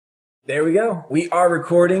There we go. We are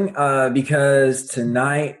recording because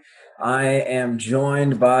tonight I am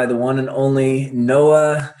joined by the one and only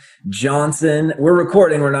Noah Johnson. We're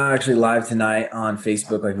recording. We're not actually live tonight on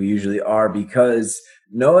Facebook like we usually are because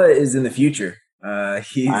Noah is in the future. I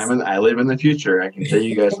live in the future. I can tell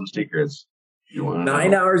you guys some secrets. You want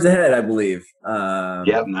 9 hours ahead, I believe.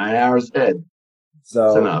 Yep, 9 hours ahead. So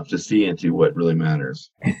it's enough to see into what really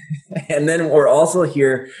matters. And then we're also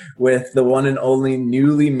here with the one and only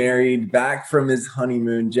newly married, back from his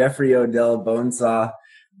honeymoon, Jeffrey Odell Bonesaw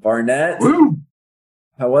Barnett. Woo!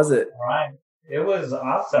 How was it? All right. It was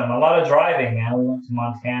awesome. A lot of driving, man. We went to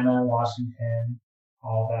Montana, Washington,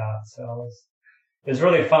 all that. So it was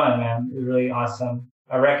really fun, man. It was really awesome.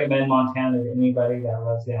 I recommend Montana to anybody that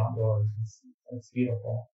loves the outdoors. It's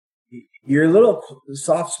beautiful. You're a little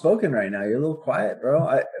soft-spoken right now. You're a little quiet,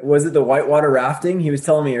 bro. Was it the whitewater rafting? He was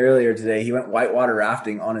telling me earlier today he went whitewater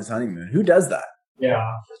rafting on his honeymoon. Who does that? Yeah,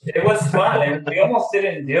 it was fun. And we almost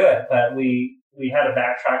didn't do it, but we had to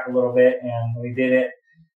backtrack a little bit, and we did it.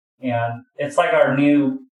 And it's like our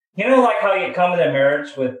new, like how you come into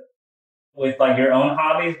marriage with like your own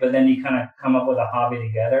hobbies, but then you kind of come up with a hobby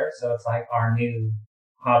together. So it's like our new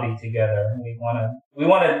hobby together. We want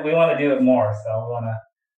to do it more. So we want to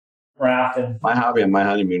raft. And my hobby on my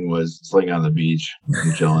honeymoon was sitting on the beach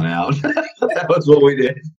and chilling out. That was what we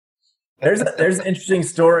did. There's an interesting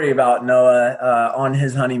story about Noah on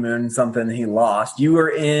his honeymoon. Something he lost. You were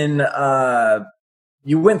in.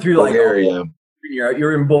 You went through Bulgaria. You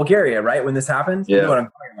were in Bulgaria, right, when this happened? Yeah. You know what I'm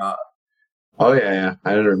talking about. Oh yeah.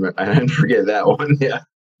 I didn't forget that one. Yeah.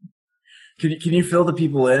 Can you fill the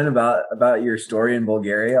people in about your story in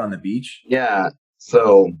Bulgaria on the beach? Yeah.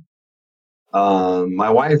 So, my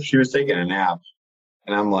wife, she was taking a nap,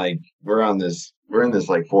 and I'm like, we're in this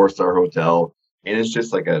like 4-star hotel, and it's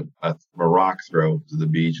just like a rock throw to the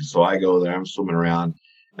beach. So I go there, I'm swimming around,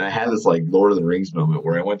 and I had this like Lord of the Rings moment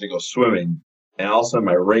where I went to go swimming, and all of a sudden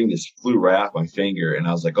my ring just flew right off my finger, and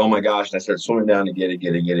I was like, oh my gosh! And I started swimming down to get it,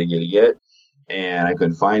 and I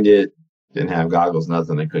couldn't find it. Didn't have goggles,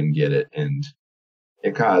 nothing. I couldn't get it, and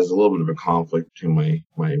it caused a little bit of a conflict between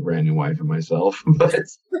my brand new wife and myself. But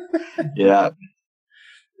yeah.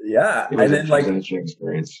 And then an interesting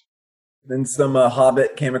experience. Then some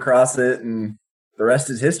hobbit came across it, and the rest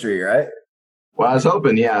is history, right? Well, I was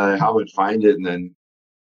hoping, the hobbit find it, and then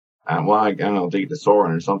I don't know, take it to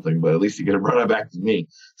Soren or something. But at least he could have brought it back to me.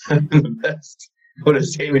 The best would have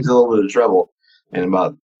saved me a little bit of trouble and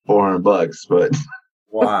about $400. But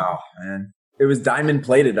wow, man. It was diamond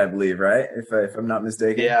plated, I believe, right? If I'm not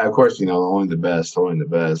mistaken. Yeah, of course, only the best.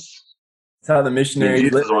 That's how the missionaries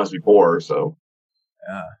Jesus wants to be poor, so.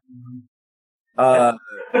 Yeah. It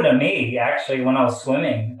happened to me, actually, when I was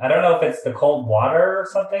swimming. I don't know if it's the cold water or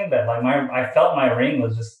something, but like I felt my ring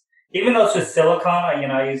was just, even though it's just silicone,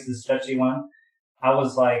 I used the stretchy one. I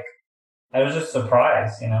was just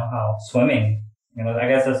surprised, how swimming, I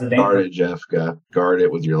guess that's the danger. Guard it, Jeff. Guard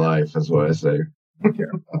it with your life. That's what I say.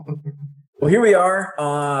 Well, here we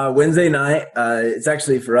are, Wednesday night. It's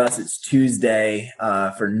actually, for us, it's Tuesday.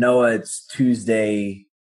 For Noah, it's Tuesday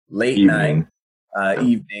late evening.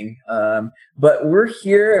 Evening. But we're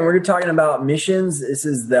here and we're talking about missions. This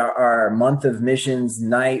is our month of missions,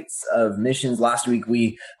 nights of missions. Last week,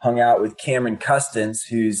 we hung out with Cameron Custance,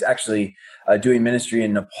 who's actually doing ministry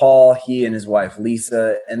in Nepal. He and his wife,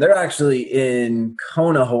 Lisa, and they're actually in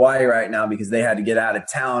Kona, Hawaii right now because they had to get out of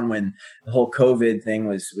town when the whole COVID thing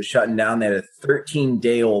was shutting down. They had a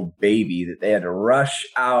 13-day-old baby that they had to rush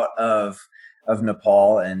out of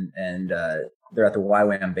Nepal, and they're at the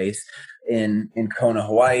YWAM base in Kona,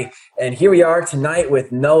 Hawaii. And here we are tonight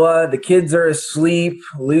with Noah. The kids are asleep.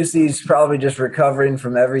 Lucy's probably just recovering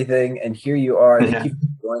from everything. And here you are. Thank you for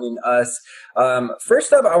joining us.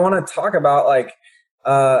 First up, I want to talk about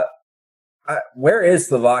where is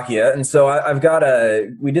Slovakia? And so I've got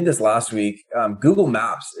we did this last week. Google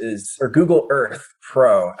Maps or Google Earth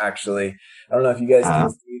Pro, actually. I don't know if you guys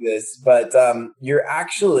can see this, but you're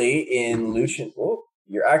actually in Lucenec,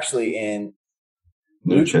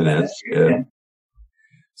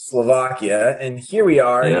 Slovakia, and here we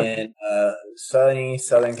are in sunny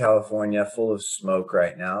Southern California, full of smoke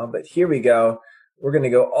right now. But here we go. We're going to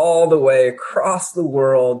go all the way across the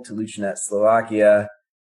world to Lucenec, Slovakia,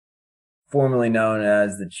 formerly known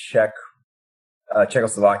as the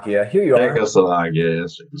Czechoslovakia. Here you are. Czechoslovakia.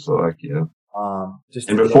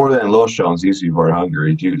 And before that, Lucenec used to be part of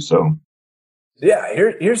Hungary too. So yeah,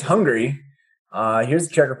 here's Hungary. Here's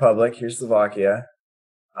the Czech Republic. Here's Slovakia.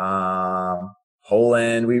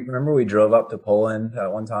 Poland. We drove up to Poland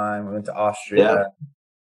at one time. We went to Austria. Yeah.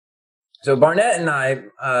 So Barnett and I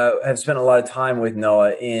have spent a lot of time with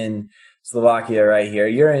Noah in Slovakia right here.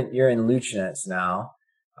 You're in Lucenec now.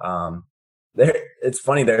 There, it's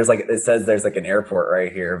funny. There's like it says there's like an airport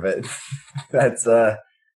right here, but that's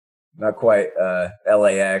not quite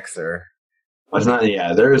LAX or. Well, it's not.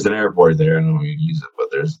 Yeah, there is an airport there. I don't know if you use it, but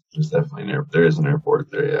there's definitely there is an airport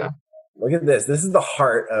there. Yeah. Look at this. This is the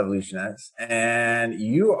heart of Lucenec, and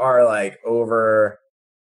you are like over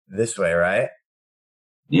this way, right?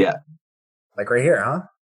 Yeah. Like right here, huh?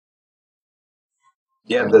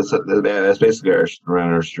 Yeah, that's basically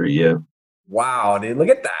around our street. Yeah. Wow, dude, look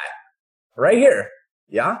at that. Right here.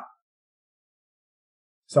 Yeah?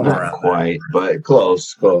 Somewhere Not around quite, but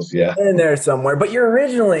close, yeah. in there somewhere. But you're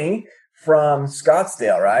originally from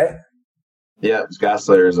Scottsdale, right? Yeah,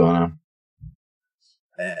 Scottsdale, Arizona.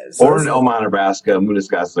 Born in Omaha, Nebraska. Moved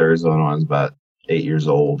to Scottsdale, Arizona when I was about 8 years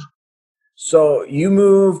old. So you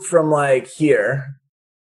moved from like here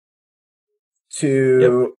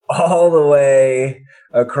to all the way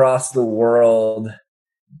across the world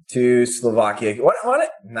to Slovakia. What?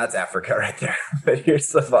 That's Africa right there. But here's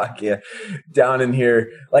Slovakia down in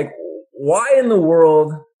here. Like, why in the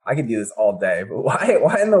world? I could do this all day, but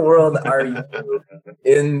why in the world are you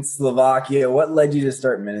in Slovakia? What led you to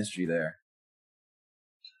start ministry there?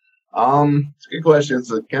 It's a good question.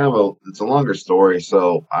 It's a longer story.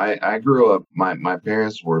 So I grew up. My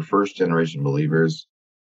parents were first generation believers.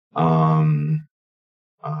 So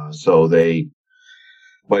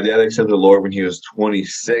my dad accepted the Lord when he was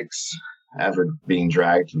 26 after being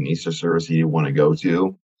dragged to an Easter service he didn't want to go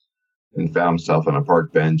to, and found himself on a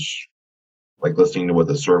park bench, like listening to what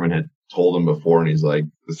the sermon had told him before. And he's like,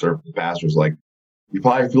 the pastor's like, you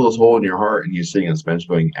probably feel this hole in your heart, and he's sitting on this bench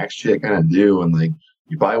going, actually, I kind of do. And like,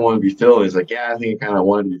 you probably want to be filled. And he's like, yeah, I think I kind of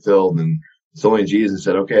wanted to be filled. And it's only Jesus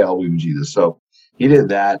said, okay, I'll believe in Jesus. So he did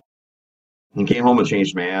that and came home a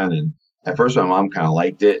changed man. And at first my mom kind of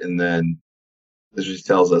liked it. And then this just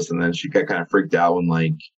tells us, and then she got kind of freaked out when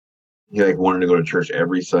like, he like wanted to go to church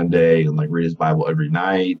every Sunday and like read his Bible every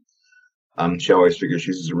night. She always figured she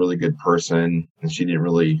was a really good person, and she didn't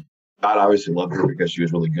really, God obviously loved her because she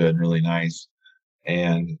was really good and really nice,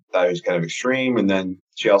 and that was kind of extreme. And then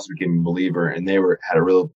she also became a believer, and they had a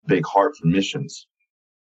real big heart for missions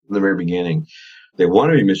from the very beginning. They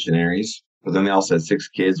wanted to be missionaries, but then they also had 6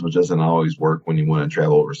 kids, which doesn't always work when you want to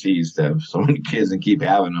travel overseas to have so many kids and keep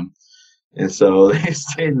having them. And so they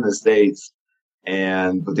stayed in the States,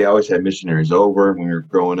 but they always had missionaries over. When we were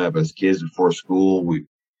growing up as kids before school,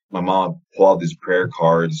 my mom pulled out these prayer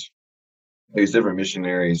cards. These different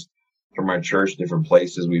missionaries from our church, different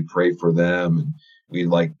places. We'd pray for them, and we'd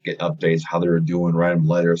like get updates, how they were doing, write them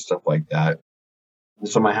letters, stuff like that. And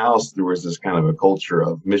so my house, there was this kind of a culture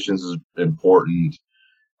of missions is important,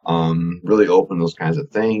 really open those kinds of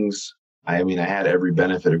things. I mean, I had every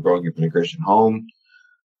benefit of growing up in a Christian home,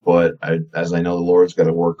 but as I know, the Lord's got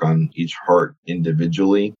to work on each heart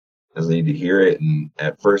individually, as I need to hear it. And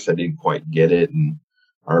at first I didn't quite get it, and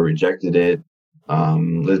I rejected it,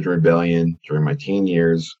 lived in rebellion during my teen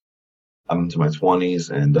years, up into my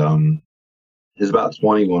 20s. And it was about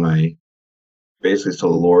 20 when I basically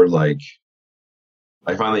told the Lord, like,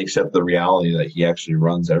 I finally accept the reality that he actually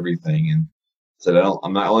runs everything, and said,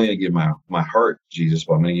 I'm not only going to give my heart to Jesus,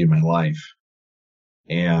 but I'm going to give my life.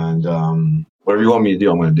 And whatever you want me to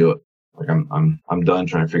do, I'm going to do it. Like I'm done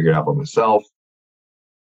trying to figure it out by myself.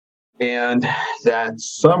 And that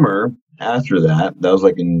summer after that was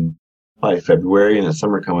like in probably February, and the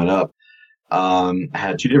summer coming up, I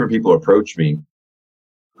had 2 different people approach me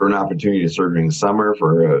for an opportunity to serve during the summer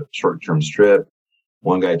for a short-term trip.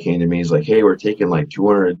 One guy came to me, he's like, hey, we're taking like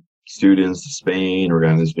 200 students to Spain. We're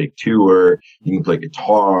going to this big tour. You can play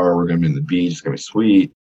guitar. We're going to be on the beach. It's going to be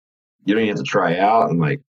sweet. You don't even have to try out. I'm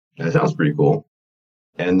like, that sounds pretty cool.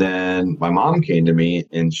 And then my mom came to me,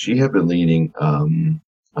 and she had been leading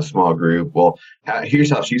a small group. Well, here's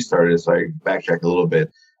how she started. So I backtrack a little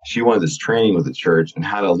bit. She wanted this training with the church and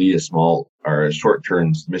how to lead a small or a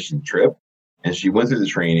short-term mission trip. And she went through the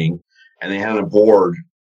training, and they had on a board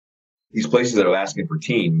these places that were asking for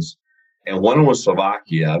teams. And one was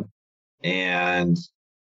Slovakia. And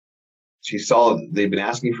she saw they'd been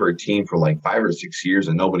asking for a team for like 5 or 6 years,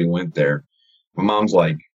 and nobody went there. My mom's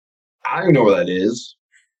like, I don't even know where that is,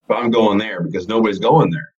 but I'm going there because nobody's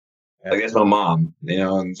going there. Yeah. Like, that's my mom,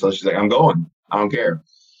 and so she's like, I'm going. I don't care.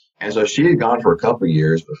 And so she had gone for a couple of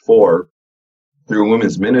years before through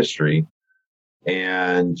women's ministry.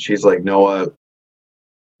 And she's like, Noah,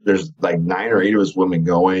 there's like 9 or 8 of us women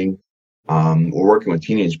going. We're working with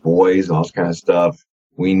teenage boys and all this kind of stuff.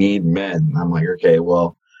 We need men. I'm like, okay,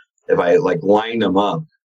 well, if I like line them up,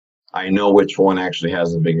 I know which one actually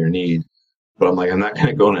has a bigger need. But I'm like, I'm not going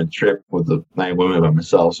to go on a trip with the 9 women by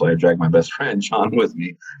myself. So I dragged my best friend, John, with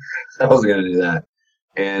me. I wasn't going to do that.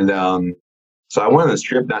 And so I went on this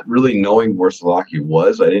trip not really knowing where Slovakia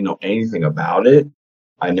was. I didn't know anything about it.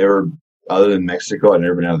 Other than Mexico, I'd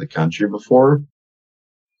never been out of the country before.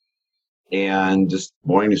 And just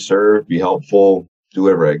wanting to serve, be helpful, do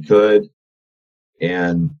whatever I could.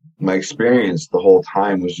 And my experience the whole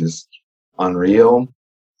time was just unreal.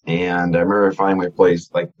 And I remember finding my place,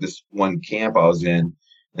 like this one camp I was in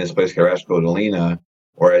this place called Dolina,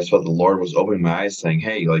 where I felt the Lord was opening my eyes saying,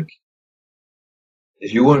 hey, like,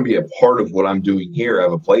 if you want to be a part of what I'm doing here, I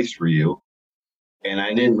have a place for you. And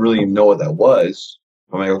I didn't really even know what that was.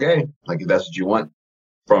 I'm like, okay, like if that's what you want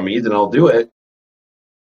from me, then I'll do it.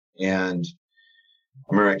 And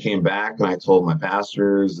I remember I came back and I told my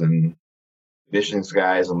pastors and missions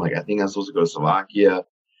guys, I'm like, I think I'm supposed to go to Slovakia.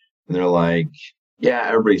 And they're like, yeah,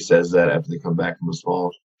 everybody says that after they come back from a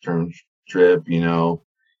small term trip, you know.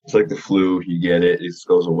 It's like the flu, you get it, it just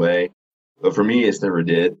goes away. But for me, it's never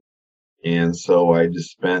did. And so I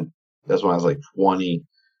just that's when I was like 20,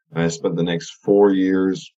 and I spent the next 4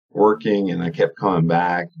 years working, and I kept coming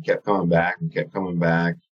back, kept coming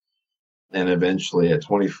back. And eventually at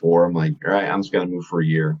 24, I'm like, all right, I'm just going to move for a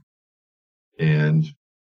year. And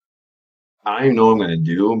I don't even know what I'm going to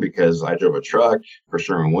do because I drove a truck for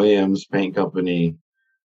Sherwin-Williams Paint Company.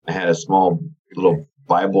 I had a small little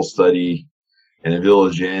Bible study in a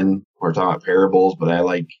village inn. We're talking about parables, but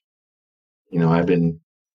I've been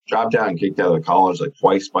dropped out and kicked out of college like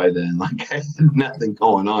twice by then. Like I had nothing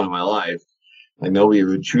going on in my life. Like nobody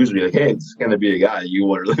would choose me. Like, hey, this is going to be a guy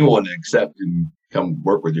you really want to accept and come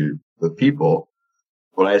work with people.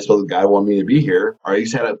 But I just felt God wanted me to be here, or He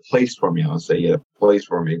just had a place for me. I would say He had a place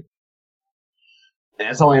for me. And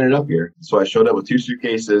that's how I ended up here. So I showed up with 2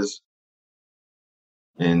 suitcases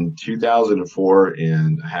in 2004,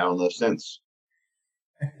 and I haven't left since.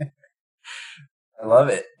 I love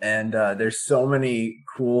it. And there's so many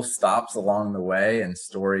cool stops along the way and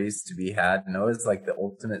stories to be had. Noah's like the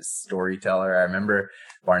ultimate storyteller. I remember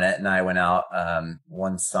Barnett and I went out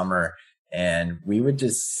one summer, and we would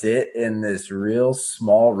just sit in this real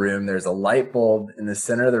small room. There's a light bulb in the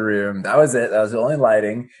center of the room. That was it. That was the only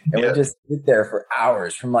lighting. And we'd just sit there for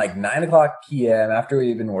hours from like 9:00 p.m. after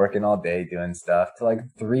we'd been working all day doing stuff to like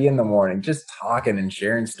 3 a.m, just talking and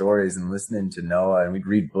sharing stories and listening to Noah. And we'd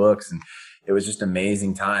read books, and it was just an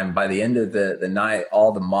amazing time. By the end of the night,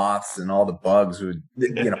 all the moths and all the bugs would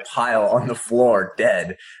pile on the floor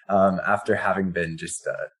dead after having been just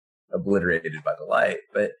obliterated by the light.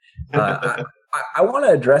 But I want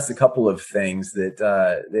to address a couple of things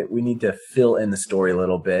that we need to fill in the story a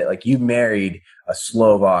little bit. Like, you married a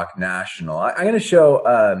Slovak national. I'm going to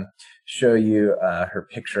show you her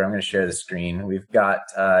picture. I'm going to share the screen. We've got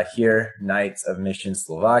here Knights of Mission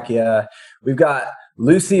Slovakia. We've got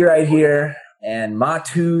Lucy right here, and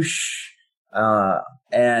Matusz,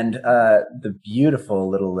 and the beautiful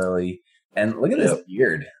little Lily. And look at this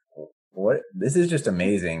beard. What? This is just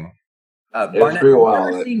amazing. Barnett, have you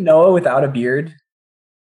ever seen Noah without a beard?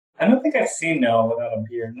 I don't think I've seen Noah without a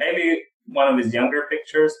beard. Maybe one of his younger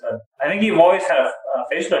pictures, but I think you've always had a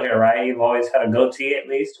facial hair, right? You've always had a goatee at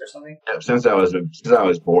least, or something. Yeah, since I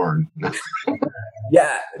was born.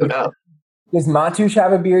 Yeah. Does Matusz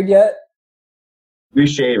have a beard yet? We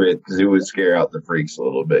shave it because it would scare out the freaks a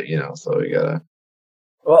little bit, so we gotta.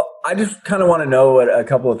 Well, I just kind of want to know what a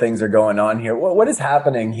couple of things are going on here. What is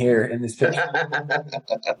happening here in this picture?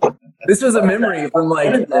 This was a memory from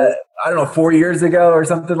 4 years ago or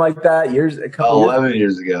something like that. 11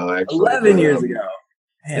 years ago, actually. 11 years ago.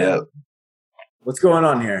 Man. Yeah. What's going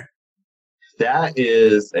on here? That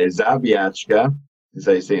is a zabiaczka. Is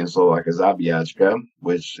how you say in Slovak, a zabiaczka,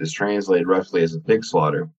 which is translated roughly as a pig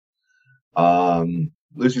slaughter.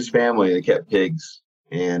 Lucy's family, they kept pigs,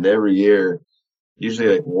 and every year,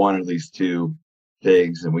 usually like 1 or at least 2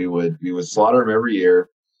 pigs, and we would slaughter them every year.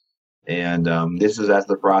 And this is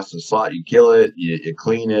after the process of slaughter. You kill it, you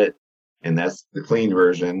clean it, and that's the clean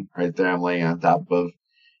version right there. I'm laying on top of,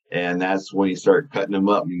 and that's when you start cutting them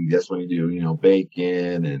up. And that's when you do,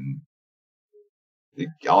 bacon and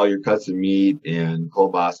all your cuts of meat and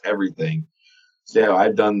kielbasa, everything. So yeah,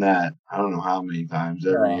 I've done that. I don't know how many times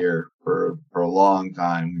every year for a long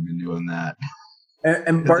time. We've been doing that.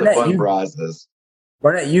 And it's Barnett, a fun process.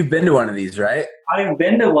 Barnett, you've been to one of these, right? I've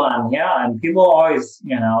been to one, yeah. And people always,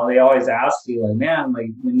 they always ask you, like, man, like,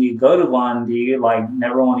 when you go to one, do you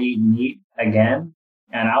never want to eat meat again?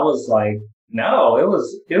 And I was like, no, it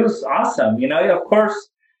was awesome. Of course,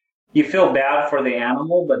 you feel bad for the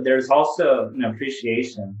animal, but there's also an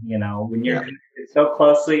appreciation, when you're connected so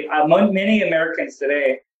closely. Many Americans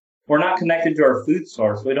today we're not connected to our food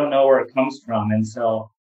source. We don't know where it comes from. And so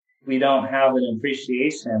we don't have an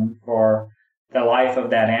appreciation for the life of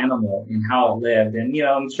that animal and how it lived. And,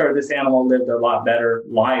 I'm sure this animal lived a lot better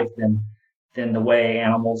life than the way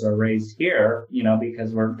animals are raised here,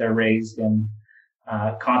 because they're raised in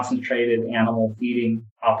concentrated animal feeding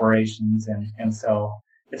operations. And so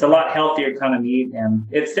it's a lot healthier kind of meat. And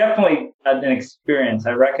it's definitely an experience.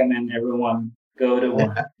 I recommend everyone go to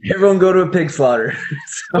one. Everyone go to a pig slaughter.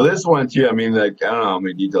 Well, this one too, I mean, like, I don't know how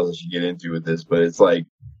many details I should get into with this, but it's like,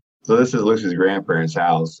 so this is Lucy's grandparents'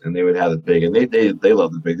 house, and they would have the pig, and they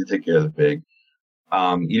love the pig. They take care of the pig.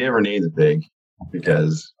 You never name the pig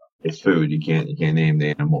because it's food. You can't name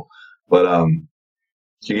the animal. But so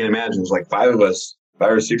you can imagine, there's like 5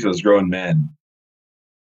 or 6 of us grown men.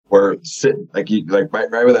 We're sitting like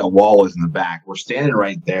right where that wall is in the back. We're standing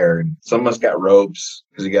right there, and some of us got ropes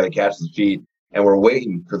because you got to catch the feet, and we're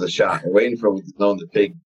waiting for the shot. We're waiting for when the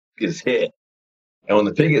pig gets hit. And when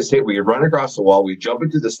the pig gets hit, we run across the wall. We jump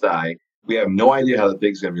into the sty. We have no idea how the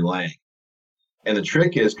pig's going to be laying. And the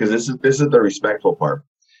trick is, because this is the respectful part,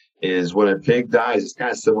 is when a pig dies, it's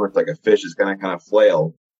kind of similar to like a fish. It's going to kind of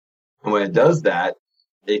flail. And when it does that,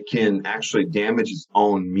 it can actually damage its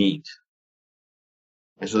own meat.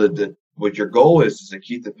 And so what your goal is to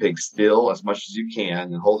keep the pig still as much as you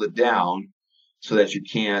can and hold it down so that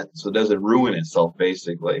it doesn't ruin itself,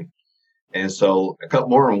 basically. And so a couple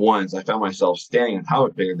more than once, I found myself standing on top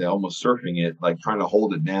of a pig, almost surfing it, like trying to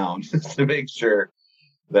hold it down just to make sure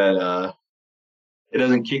that it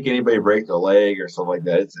doesn't kick anybody, break their leg or something like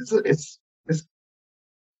that. It's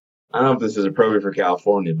I don't know if this is appropriate for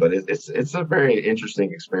California, but it's a very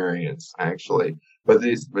interesting experience, actually. But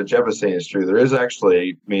what Jeff is saying is true. There is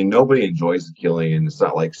actually, nobody enjoys the killing, and it's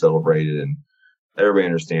not like celebrated, and everybody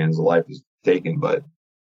understands the life is taken, but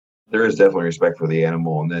there is definitely respect for the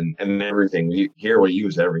animal, and everything. Here we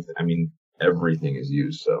use everything. Everything is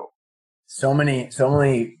used. So many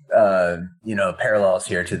parallels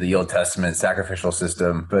here to the Old Testament sacrificial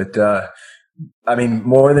system. But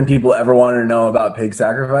more than people ever wanted to know about pig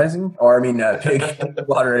sacrificing, or pig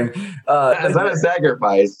slaughtering. It's not a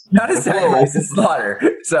sacrifice. Not a sacrifice. It's slaughter.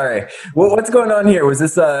 Sorry. What's going on here? Was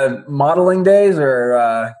this modeling days,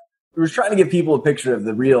 or we were trying to give people a picture of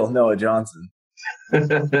the real Noah Johnson?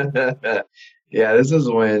 Yeah, this is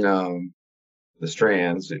when the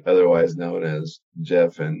Strands, otherwise known as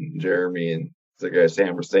Jeff and Jeremy and the guy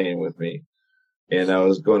Sam, were staying with me, and I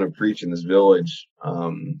was going to preach in this village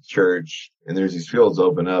church, and there's these fields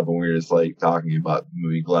open up, and we were just like talking about the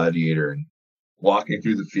movie Gladiator and walking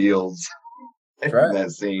through the fields. Right.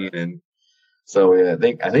 That scene, and so yeah,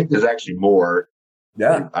 I think there's actually more.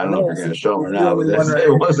 Yeah, I don't know if you're going to show them or not, but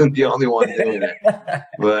it wasn't the only one doing it.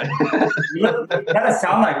 But you kind of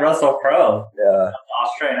sound like Russell Crowe. Yeah,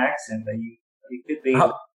 Australian accent, but you could be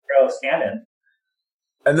Crowe stand-in.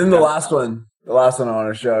 And then the last one I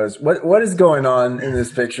want to show is what is going on in this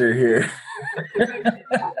picture here.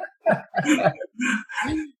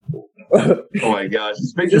 Oh my gosh,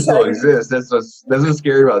 this picture still exists. That's what's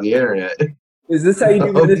scary about the internet. Is this how you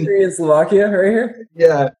do ministry in Slovakia, right here?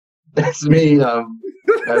 Yeah, that's me.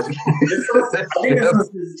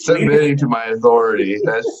 Submitting to my authority.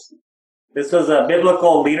 This was a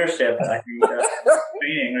biblical leadership, I think,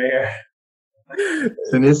 training right here.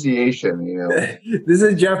 It's initiation, This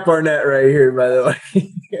is Jeff Barnett right here, by the way.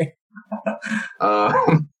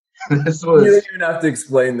 This was. You don't even have to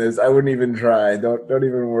explain this. I wouldn't even try. Don't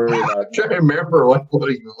even worry about it. I'm trying to remember what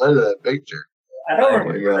he led to that picture. I don't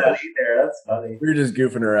remember that either. That's funny. We were just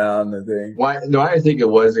goofing around, I think. Why? No, I think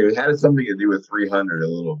it had something to do with 300 a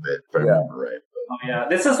little bit, if I remember right. Oh, yeah.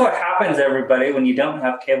 This is what happens, everybody, when you don't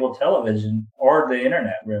have cable television or the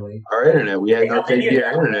internet, really. Our internet. We had no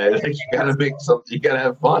internet. You gotta make something. You gotta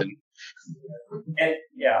have fun. And,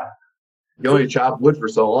 yeah. You only chop wood for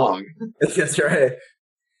so long. That's right.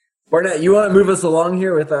 Barnett, you want to move us along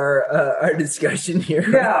here with our discussion here?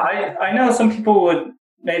 Yeah, I know some people would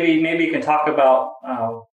maybe you can talk about.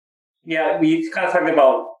 We kind of talked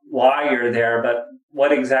about why you're there, but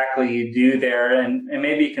what exactly you do there, and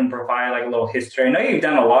maybe you can provide like a little history. I know you've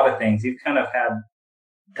done a lot of things. You've kind of had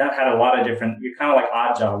a lot of different. You're kind of like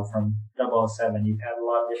Odd Job from 007. You've had a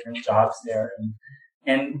lot of different jobs there,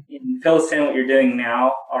 and fill us in what you're doing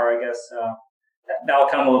now, or I guess that'll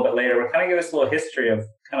come a little bit later. But kind of give us a little history of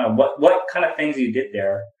kind of what kind of things you did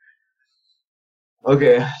there.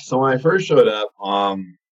 Okay, so when I first showed up,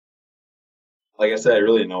 like I said, I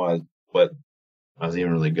really didn't know what I was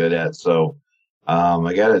even really good at. So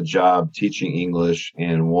I got a job teaching English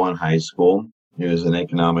in one high school. It was an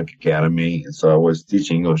economic academy, and so I was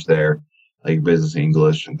teaching English there, like business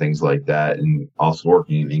English and things like that, and also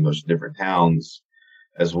working in English in different towns.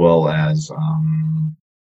 as well as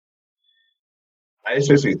I just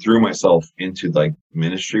basically threw myself into like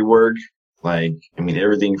ministry work. Like, I mean,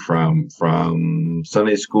 everything from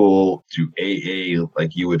Sunday school to AA,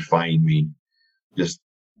 like you would find me just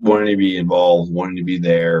wanting to be involved, wanting to be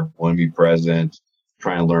there, wanting to be present,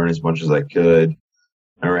 trying to learn as much as I could.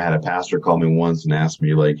 I remember I had a pastor call me once and ask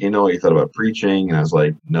me like, you know, you thought about preaching? And I was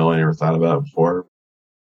like, no, I never thought about it before.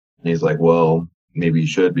 And he's like, well, maybe you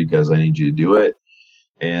should because I need you to do it.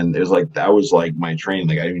 And it was like, that was like my training.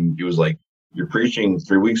 Like, it was like, you're preaching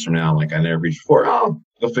 3 weeks from now. Like, I never preached before. Oh,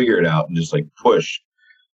 go figure it out and just like push.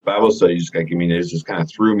 Bible study just like, I mean, it just kind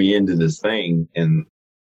of threw me into this thing. And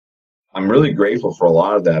I'm really grateful for a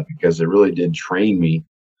lot of that because it really did train me.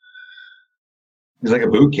 It's like a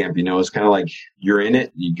boot camp, you know, it's kind of like you're in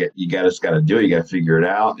it. You just got to do it. You got to figure it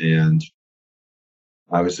out. And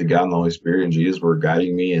obviously God and the Holy Spirit and Jesus were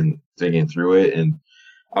guiding me and thinking through it. And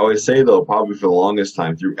I would say though, probably for the longest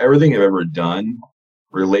time through everything I've ever done,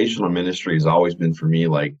 relational ministry has always been for me,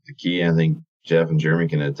 like the key. I think Jeff and Jeremy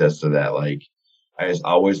can attest to that. Like I just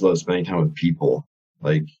always love spending time with people,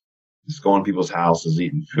 like just going to people's houses,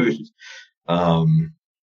 eating food.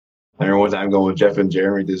 I remember one time going with Jeff and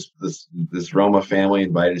Jeremy, this Roma family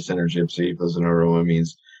invited us in our gypsy, if those know what Roma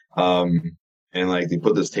means. And like they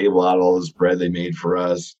put this table out, all this bread they made for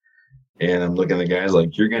us. And I'm looking at the guys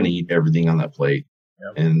like, you're going to eat everything on that plate.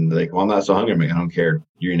 Yep. And like, well, I'm not so hungry. I'm like, I don't care.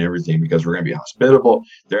 You're eating everything because we're going to be hospitable.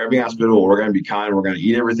 They're going to be hospitable. We're going to be kind. We're going to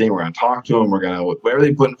eat everything. We're going to talk to them. We're going to, whatever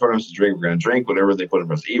they put in front of us to drink, we're going to drink. Whatever they put in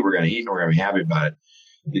front of us to eat, we're going to eat. And we're going to be happy about it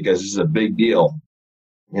because this is a big deal.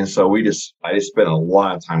 And so I just spent a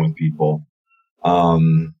lot of time with people.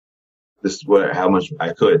 This is how much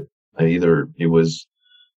I could. Either it was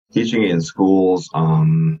teaching in schools,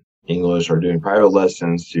 English, or doing private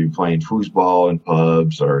lessons, to playing foosball in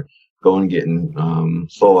pubs, or going and getting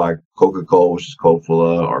Slovak Coca-Cola, which is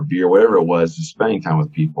Coca-Cola, or beer, whatever it was, just spending time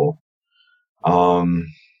with people. And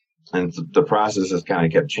the process has kind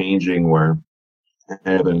of kept changing, where I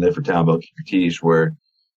ended up in a different town, Boca Raton, where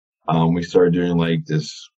we started doing like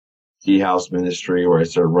this tea house ministry, where I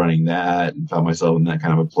started running that and found myself in that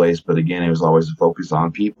kind of a place. But again, it was always a focus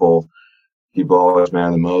on people. People always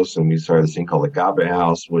matter the most. And we started this thing called Agape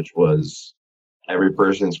House, which was every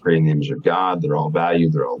person is created in the image of God. They're all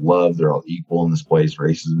valued. They're all loved. They're all equal in this place.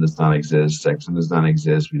 Racism does not exist. Sexism does not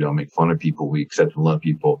exist. We don't make fun of people. We accept and love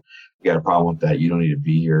people. If you got a problem with that, you don't need to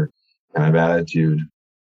be here kind of attitude.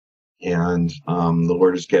 And the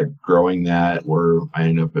Lord just kept growing that, where I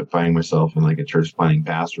ended up finding myself in like a church planting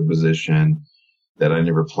pastor position that I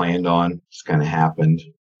never planned on. Just kind of happened.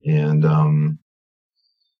 And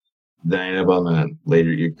then I ended up on a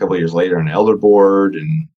couple of years later, on an elder board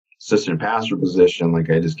and assistant pastor position. Like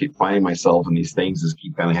I just keep finding myself in these things just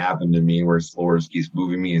keep kind of happening to me, where the Lord just keeps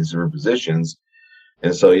moving me in different positions.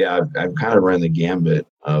 And so, yeah, I've kind of run the gambit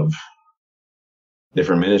of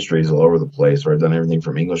different ministries all over the place, where I've done everything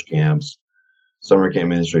from English camps, summer camp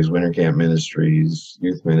ministries, winter camp ministries,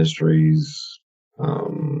 youth ministries,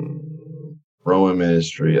 Roman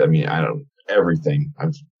ministry. I mean, everything.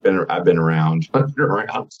 I've been around.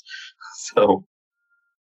 So.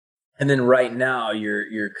 And then right now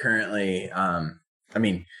you're currently, I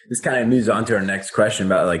mean, this kind of moves on to our next question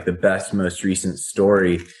about like the best, most recent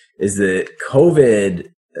story, is that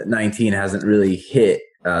COVID-19 hasn't really hit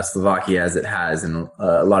Slovakia as it has in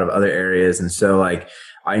a lot of other areas. And so like,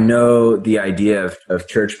 I know the idea of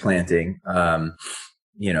church planting,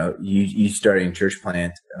 you starting church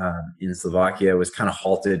plant in Slovakia was kind of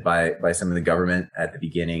halted by some of the government at the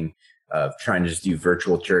beginning of trying to just do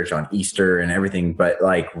virtual church on Easter and everything. But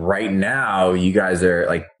like right now, you guys are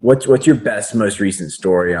like, what's your best, most recent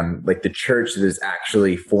story on like the church that is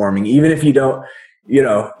actually forming, even if you don't,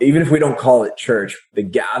 even if we don't call it church, the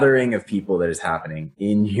gathering of people that is happening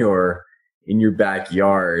in your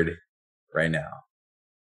backyard right now?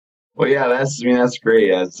 Well, yeah, that's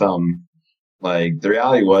great. That's like the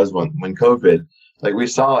reality was when COVID, like we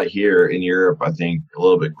saw it here in Europe, I think a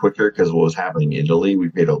little bit quicker because of what was happening in Italy. We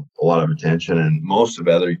paid a lot of attention, and most of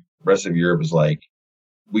the rest of Europe is like,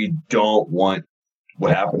 we don't want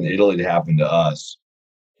what happened in Italy to happen to us.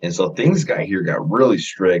 And so things got really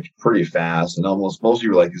strict pretty fast, and almost most of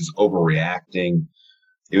you were like, this is overreacting.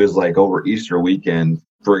 It was like over Easter weekend,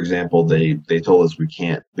 for example, they told us we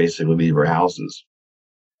can't basically leave our houses.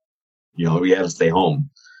 We have to stay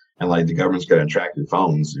home. And like the government's going to track your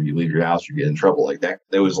phones. If you leave your house, you get in trouble like that.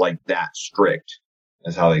 It was like that strict.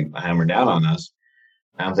 That's how they hammered down on us.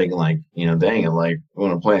 And I'm thinking like, dang, I'm like, I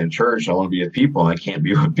want to play in church. I want to be with people. And I can't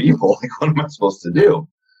be with people. Like, what am I supposed to do?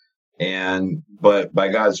 But by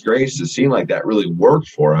God's grace, it seemed like that really worked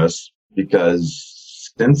for us because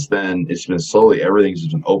since then, it's been slowly, everything's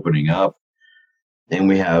just been opening up, and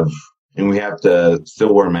we have to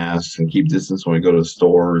still wear masks and keep distance when we go to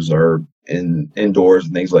stores or indoors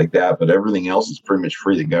and things like that. But everything else is pretty much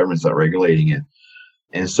free. The government's not regulating it.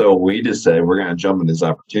 And so we just said, we're going to jump in this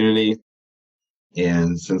opportunity.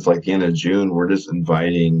 And since like the end of June, we're just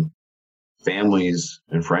inviting families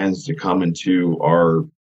and friends to come into our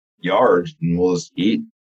yard, and we'll just eat,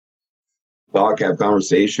 talk, have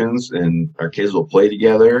conversations, and our kids will play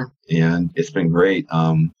together. And it's been great.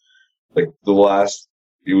 Like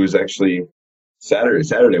it was actually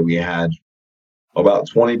Saturday, we had about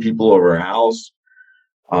 20 people over our house.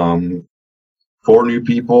 4 new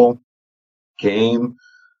people came.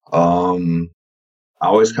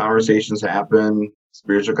 Always conversations happen,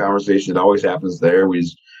 spiritual conversation. It always happens there. We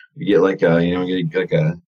get like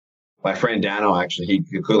my friend Dano, actually, he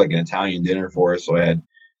cooked like an Italian dinner for us. So I had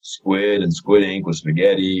squid and squid ink with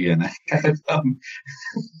spaghetti, and I had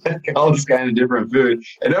all this kind of different food.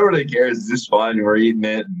 And nobody cares. It's just fun. We're eating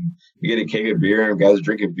it, and we get a keg of beer, and guys are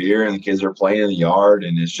drinking beer, and the kids are playing in the yard,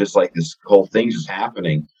 and it's just like this whole thing's just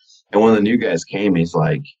happening. And one of the new guys came, he's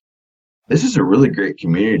like, this is a really great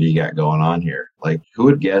community you got going on here. Like, who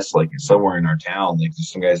would guess, like, somewhere in our town, like,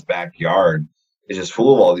 just some guy's backyard is just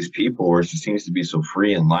full of all these people where it just seems to be so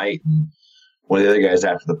free and light. And one of the other guys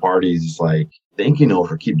after the party is just like, thank you, Noah,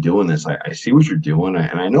 for keep doing this. I see what you're doing,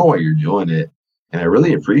 and I know why you're doing it, and I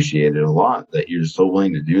really appreciate it a lot that you're so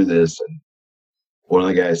willing to do this. And one of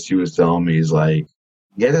the guys, too, was telling me, he's like,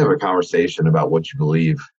 you got to have a conversation about what you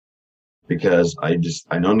believe. Because I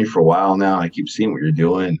known you for a while now. I keep seeing what you're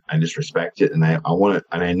doing. I just respect it, and I want to,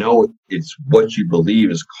 and I know it's what you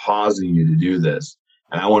believe is causing you to do this,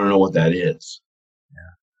 and I want to know what that is.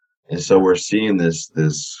 Yeah. And so we're seeing this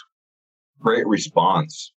great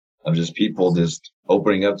response of just people just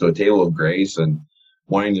opening up to a table of grace and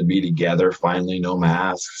wanting to be together. Finally, no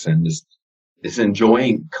masks, and just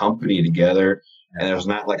enjoying company together. And there's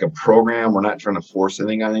not like a program. We're not trying to force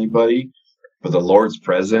anything on anybody. But the Lord's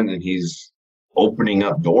present, and He's opening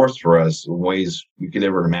up doors for us in ways we could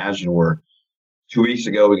never imagine. Where 2 weeks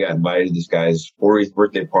ago, we got invited to this guy's 40th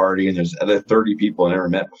birthday party, and there's other 30 people I never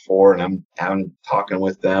met before, and I'm talking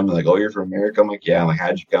with them. And like, oh, you're from America? I'm like, yeah. I'm like,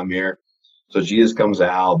 how'd you come here? So Jesus comes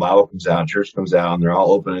out, Bible comes out, church comes out, and they're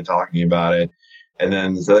all open and talking about it. And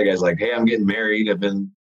then this other guy's like, hey, I'm getting married. I've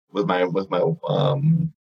been with my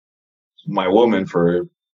woman for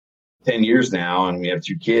 10 years now, and we have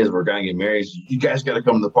 2 kids. We're going to get married. So you guys got to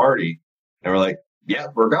come to the party. And we're like, yeah,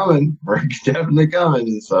 we're coming. We're definitely coming.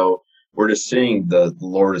 And so we're just seeing the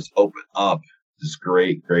Lord has opened up this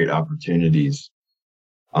great, great opportunities.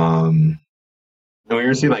 And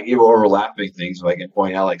we're seeing like even overlapping things. So I can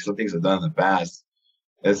point out like some things I've done in the past.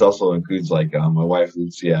 This also includes like my wife,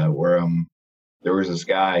 Lucia, where there was this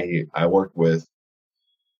guy I worked with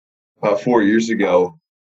about 4 years ago.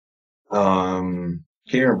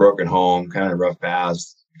 Came from a broken home, kind of rough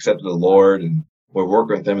past, accepted the Lord, and would work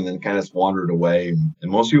with him, and then kind of wandered away.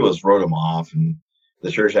 And most people just wrote him off, and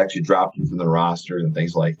the church actually dropped him from the roster and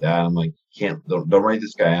things like that. I'm like, don't write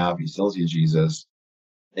this guy off. He still sees Jesus.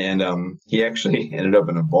 And he actually ended up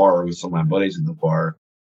in a bar with some of my buddies in the bar,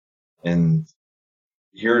 and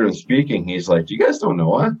hearing him speaking, he's like, "Do you guys know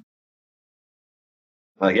Noah?" I'm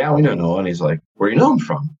like, "Yeah, we know Noah." And he's like, "Where do you know him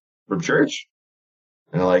from? From church?"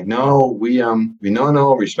 And they're like, no, we know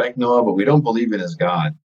Noah, respect Noah, but we don't believe in his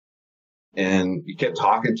God. And we kept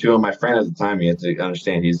talking to him. My friend at the time, he had to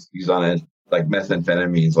understand he's on it like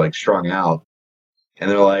methamphetamines, like strung out.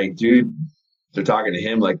 And they're like, dude, they're talking to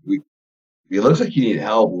him like, it looks like you need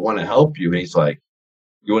help. We want to help you. And he's like,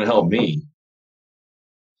 you want to help me?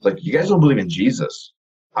 Like, you guys don't believe in Jesus.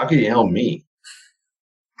 How can you help me?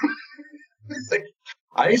 It's like,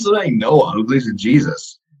 I need somebody like Noah who believes in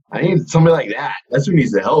Jesus. I need somebody like that. That's who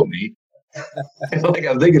needs to help me. Like,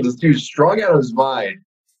 I'm thinking this dude's strung out of his mind,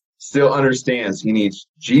 still understands he needs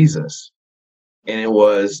Jesus. And it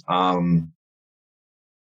was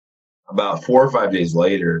about 4 or 5 days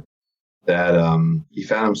later that he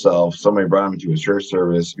found himself, somebody brought him into a church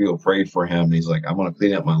service. People prayed for him. And he's like, I'm going to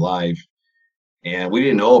clean up my life. And we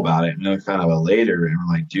didn't know about it. And then we found out about it later. And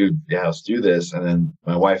we're like, dude, yeah, let's do this. And then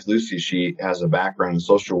my wife, Lucy, she has a background in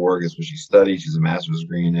social work. That's what she studied. She's a master's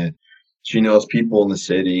degree in it. She knows people in the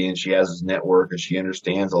city, and she has this network, and she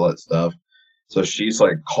understands all that stuff. So she's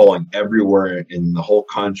like calling everywhere in the whole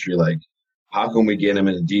country, like, how can we get him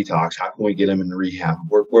in a detox? How can we get him in rehab?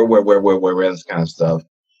 Where, this kind of stuff.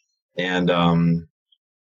 And in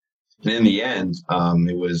the end,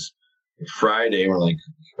 it was Friday. We're like,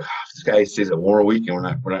 this guy stays at one more weekend.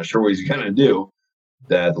 We're not sure what he's gonna do.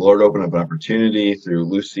 that the Lord opened up an opportunity through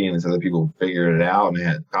Lucy and these other people figured it out. And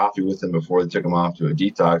I had coffee with him before they took him off to a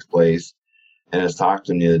detox place. And I was talking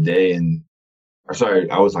to him the other day,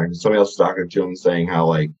 I was like, somebody else was talking to him saying how,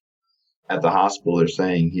 like, at the hospital, they're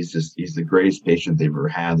saying he's the greatest patient they've ever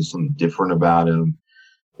had. There's something different about him.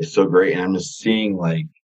 It's so great. And I'm just seeing, like,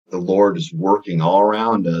 the Lord is working all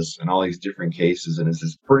around us in all these different cases. And it's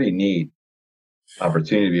this pretty neat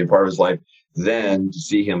opportunity to be a part of his life. Then to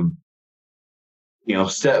see him,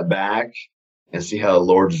 step back and see how the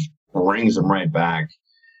Lord just brings him right back.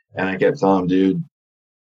 And I kept telling him, dude,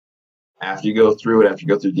 after you go through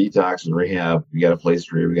detox and rehab, we got a place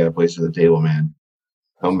for you. We got a place at the table, man.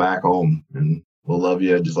 Come back home and we'll love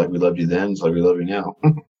you just like we loved you then, just like we love you now.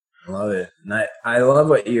 I love it. And I love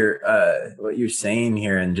what you're saying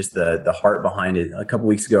here and just the heart behind it. A couple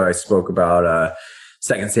weeks ago, I spoke about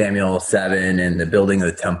 2 Samuel 7 and the building of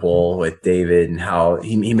the temple with David and how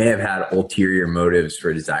he may have had ulterior motives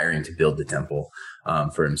for desiring to build the temple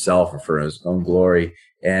for himself or for his own glory.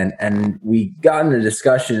 And we got into a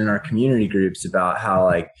discussion in our community groups about how,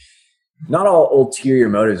 like, not all ulterior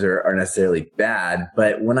motives are necessarily bad,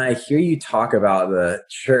 but when I hear you talk about the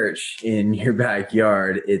church in your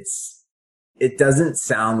backyard, it doesn't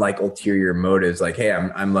sound like ulterior motives. Like, hey,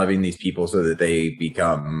 I'm loving these people so that they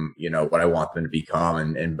become, what I want them to become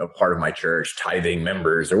and a part of my church, tithing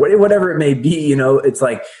members or whatever it may be. It's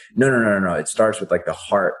like, no. It starts with, like, the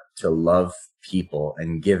heart to love people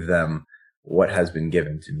and give them what has been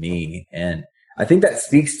given to me. And I think that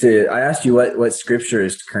speaks to, I asked you what scripture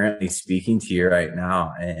is currently speaking to you right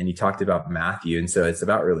now. And you talked about Matthew. And so it's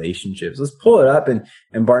about relationships. Let's pull it up. And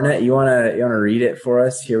Barnett, you want to read it for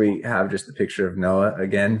us? Here we have just a picture of Noah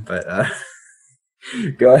again, but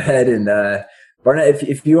go ahead. And Barnett,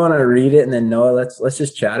 if you want to read it, and then Noah, let's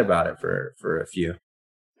just chat about it for a few.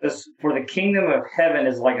 For the kingdom of heaven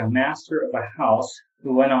is like a master of a house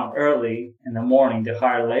who went out early in the morning to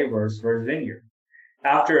hire laborers for his vineyard.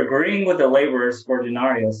 After agreeing with the laborers for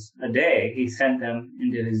denarius a day, he sent them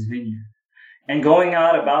into his vineyard. And going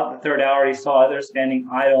out about the third hour, he saw others standing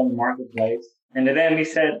idle in the marketplace. And to them he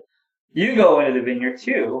said, you go into the vineyard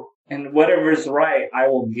too, and whatever is right I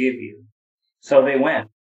will give you. So they went.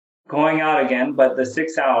 Going out again, but the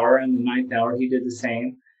 6th hour and the 9th hour he did the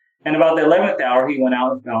same. And about the 11th hour he went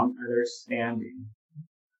out and found others standing.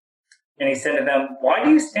 And he said to them, why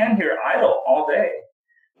do you stand here idle all day?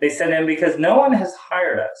 They said to him, because no one has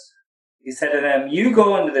hired us. He said to them, you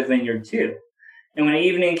go into the vineyard too. And when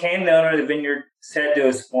evening came, the owner of the vineyard said to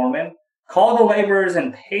his foreman, call the laborers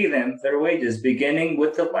and pay them their wages, beginning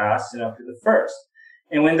with the last and up to the first.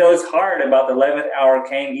 And when those hired about the 11th hour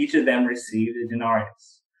came, each of them received a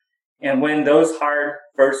denarius. And when those hired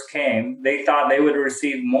first came, they thought they would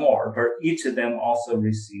receive more, but each of them also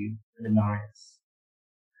received a denarius.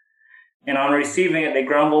 And on receiving it, they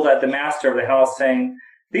grumbled at the master of the house, saying,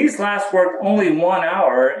 these last worked only 1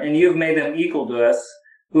 hour, and you have made them equal to us,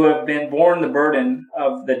 who have been borne the burden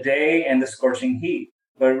of the day and the scorching heat.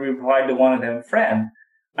 But he replied to one of them, friend,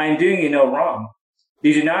 I am doing you no wrong.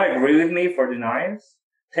 Did you not agree with me for denarius?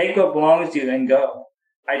 Take what belongs to you and go.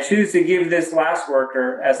 I choose to give this last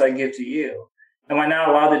worker as I give to you. Am I not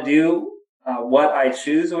allowed to do what I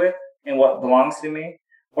choose with and what belongs to me?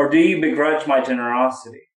 Or do you begrudge my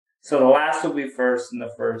generosity? So the last will be first and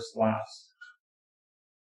the first last.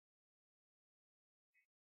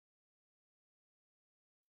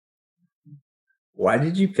 Why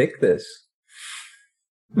did you pick this?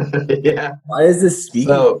 Yeah. Why is this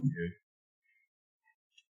speaking to you?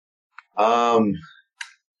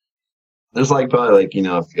 There's probably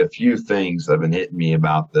a few things that have been hitting me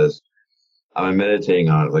about this. I've been meditating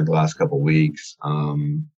on it the last couple of weeks.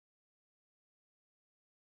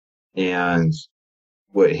 And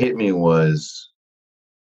what hit me was,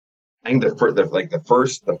 I think the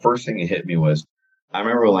first thing that hit me was, I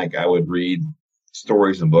remember I would read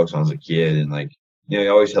stories and books when I was a kid, and you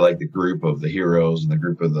always had the group of the heroes and the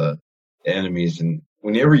group of the enemies, and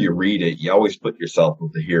whenever you read it, you always put yourself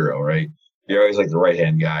with the hero, right? You're always the right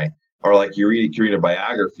hand guy, or you read a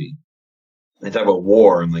biography. They talk about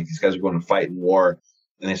war, and these guys are going to fight in war,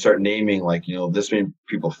 and they start naming this many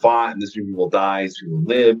people fought, and this many people died, this many people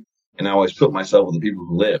lived, and I always put myself with the people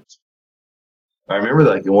who lived. I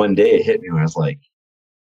remember the one day it hit me when I was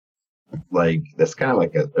that's kind of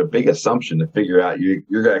a big assumption to figure out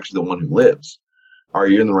you're actually the one who lives. Are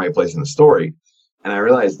you in the right place in the story? And I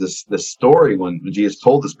realized this story, when Jesus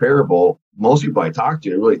told this parable, most people I talk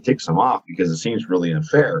to, it really ticks them off because it seems really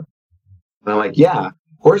unfair. And I'm yeah,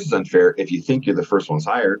 of course it's unfair if you think you're the first one's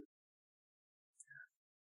hired.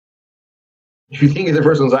 If you think you're the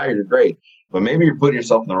first one's hired, you're great. But maybe you're putting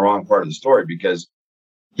yourself in the wrong part of the story, because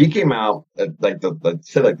He came out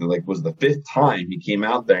was the fifth time he came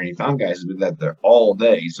out there, and he found guys who did that there all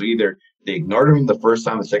day. So either they ignored him the first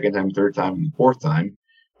time, the second time, third time, and the fourth time,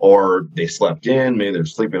 or they slept in. Maybe they're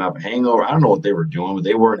sleeping up a hangover. I don't know what they were doing, but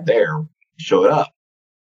they weren't there. He showed up,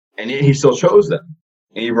 and yet he still chose them,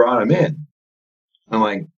 and he brought them in. I'm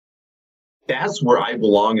like, that's where I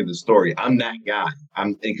belong in the story. I'm that guy.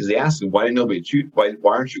 Because they asked him, why didn't nobody choose? Why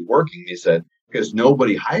aren't you working? They said, because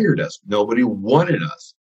nobody hired us. Nobody wanted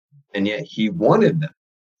us. And yet he wanted them.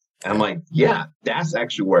 And I'm like, yeah, that's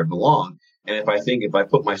actually where I belong. And if I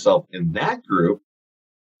put myself in that group,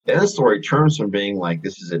 then the story turns from being like,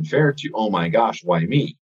 this isn't fair to, oh my gosh, why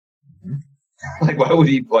me? Like,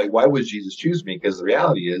 why would Jesus choose me? Because the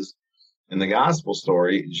reality is, in the gospel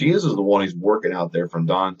story, Jesus is the one who's working out there from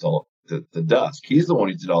dawn till to dusk. He's the one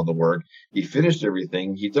who did all the work. He finished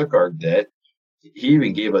everything. He took our debt. He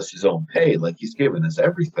even gave us his own pay. Like, he's given us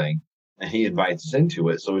everything. And he invites us into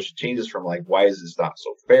it. So it should change us from like, why is this not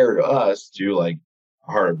so fair to us, to like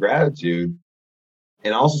a heart of gratitude.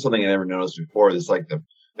 And also something I never noticed before. That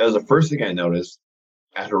was the first thing I noticed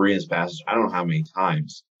after reading this passage. I don't know how many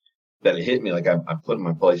times that it hit me. Like I'm putting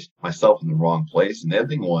myself in the wrong place. And the other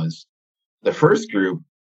thing was, the first group,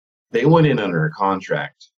 they went in under a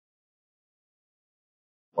contract.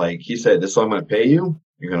 Like he said, this is what I'm going to pay you.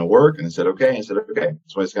 You're going to work. And I said, okay. I said, okay,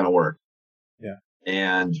 that's what it's going to work. Yeah.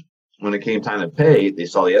 And when it came time to pay, they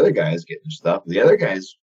saw the other guys getting stuff. The other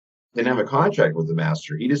guys didn't have a contract with the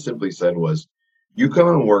master. He just simply said was, you come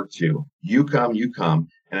and work too. You come,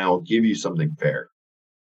 and I will give you something fair.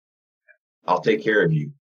 I'll take care of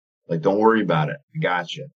you. Like, don't worry about it. I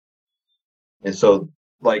got you. And so,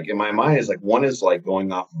 like, in my mind, it's like one is like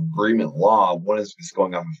going off of agreement law. One is just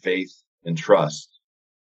going off of faith and trust.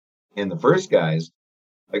 And the first guys,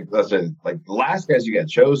 like the last guys who got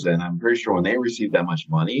chosen, I'm pretty sure when they received that much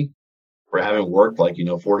money for having worked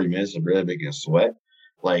 40 minutes and really making a sweat,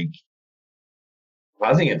 like,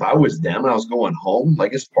 I think if I was them and I was going home,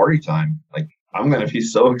 like, it's party time. Like, I'm going to be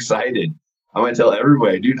so excited. I'm going to tell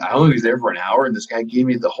everybody, dude, I only was there for an hour and this guy gave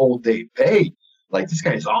me the whole day pay. Like, this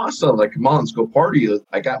guy's awesome. Like, come on, let's go party.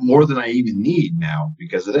 I got more than I even need now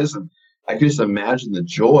because it isn't. I could just imagine the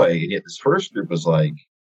joy. And yet this first group was like,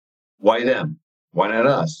 why them? Why not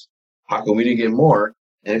us? How come we didn't get more?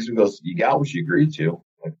 And next one goes, you got what you agreed to.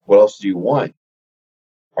 Like, what else do you want?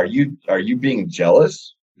 Are you being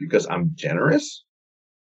jealous because I'm generous?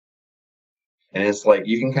 And it's like,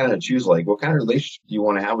 you can kind of choose, like, what kind of relationship do you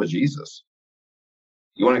want to have with Jesus?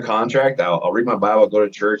 You want a contract? I'll read my Bible, I'll go to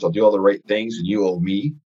church, I'll do all the right things, and you owe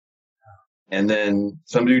me. And then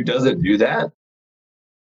somebody who doesn't do that,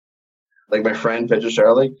 like my friend Pedro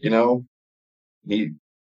Charlie, he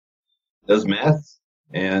does meth,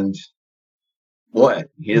 and what?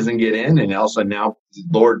 He doesn't get in, and all of a sudden now the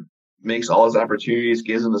Lord makes all his opportunities,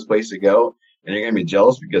 gives him this place to go, and you're going to be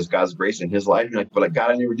jealous because God's grace in his life. You're like, but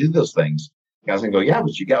God, I never did those things. God's going to go, yeah,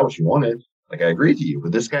 but you got what you wanted. Like, I agree to you.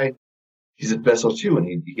 But this guy, he's a vessel too, and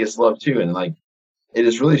he gets love too. And like, it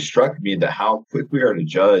has really struck me that how quick we are to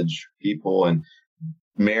judge people and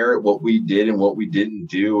merit what we did and what we didn't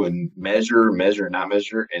do and measure, not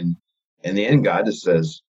measure. And in the end, God just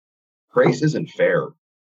says, grace isn't fair.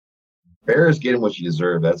 Fair is getting what you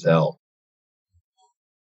deserve. That's hell.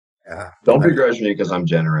 Yeah. Don't begrudge me because I'm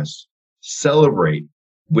generous. Celebrate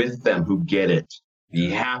with them who get it. Be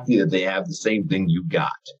happy that they have the same thing you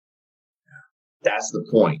got. That's the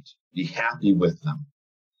point. Be happy with them.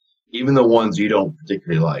 Even the ones you don't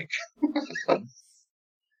particularly like.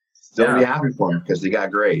 Still be happy for them because they got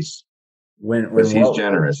grace. Because he's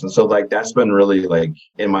generous. And so, like, that's been really, like,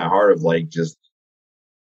 in my heart of, like, just,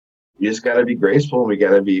 you just got to be graceful. We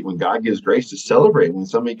got to be, when God gives grace, to celebrate. When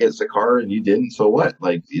somebody gets a car and you didn't, so what?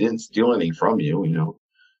 Like, he didn't steal anything from you,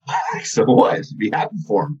 So what? Be happy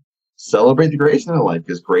for him. Celebrate the grace in their life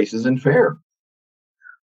because grace isn't fair.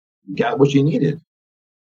 You got what you needed.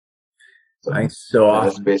 So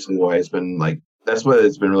that's basically why it's been like, that's what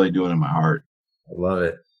it's been really doing in my heart. I love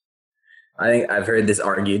it. I think I've heard this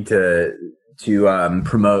argued to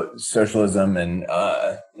promote socialism and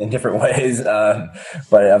in different ways,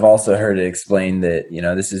 but I've also heard it explained that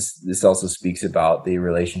this also speaks about the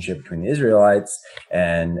relationship between the Israelites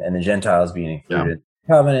and the Gentiles being included. Yeah.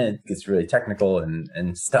 Covenant. It gets really technical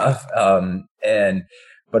and stuff.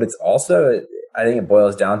 But it's also, I think it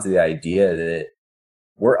boils down to the idea that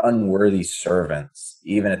we're unworthy servants.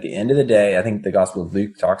 Even at the end of the day, I think the Gospel of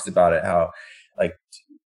Luke talks about it, how, like,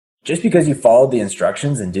 just because you followed the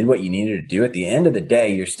instructions and did what you needed to do, at the end of the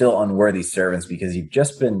day, you're still unworthy servants because you've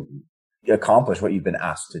just been accomplished what you've been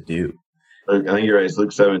asked to do. I think you're right. It's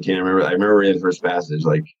Luke 17. I remember reading the first passage.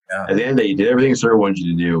 Like, Yeah. at the end of the day, you did everything a servant wanted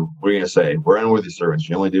you to do. What are you going to say? We're unworthy servants.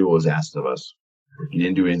 You only did what was asked of us. You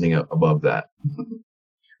didn't do anything above that.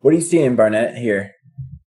 What are you seeing, Barnett, here?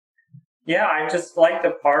 Yeah, I just like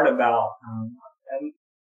the part about,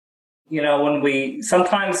 when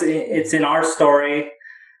sometimes it's in our story.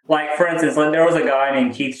 Like, for instance, there was a guy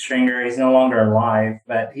named Keith Stringer. He's no longer alive,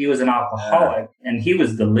 but he was an alcoholic and he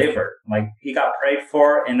was delivered. Like, he got prayed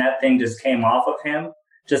for and that thing just came off of him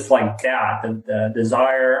just like that. The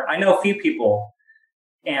desire. I know a few people,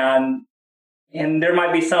 and there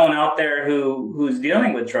might be someone out there who's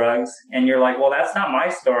dealing with drugs, and you're like, well, that's not my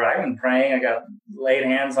story. I've been praying. I got laid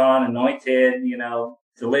hands on, anointed,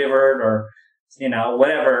 delivered, or,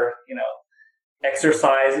 whatever,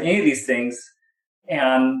 exercise, any of these things.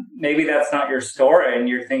 And maybe that's not your story, and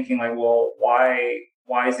you're thinking like, well, why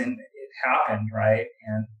isn't it happened, right?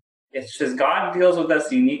 And it's just God deals with us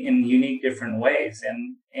in unique different ways.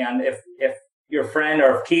 And if your friend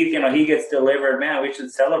or if Keith, he gets delivered, man, we should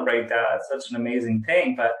celebrate that. It's such an amazing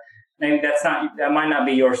thing. But maybe that might not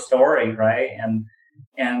be your story, right?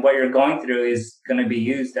 And what you're going through is going to be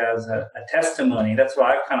used as a testimony. That's what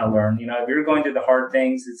I've kind of learned. If you're going through the hard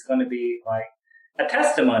things, it's going to be like a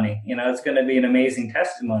testimony. It's going to be an amazing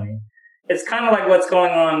testimony. It's kind of like what's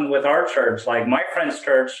going on with our church. Like my friend's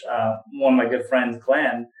church, one of my good friends,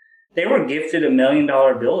 Glenn, they were gifted $1 million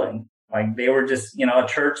building. Like they were just, a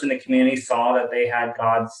church in the community saw that they had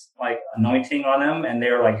God's like anointing on them. And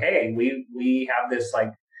they were like, hey, we have this like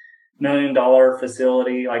 $1 million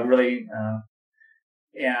facility, like really,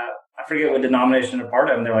 I forget what denomination they're part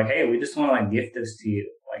of. And they're like, hey, we just want to like gift this to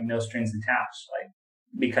you, like no strings attached. Like,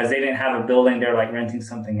 because they didn't have a building, they're like renting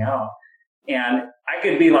something out. And I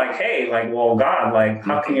could be like, hey, like, well, God, like,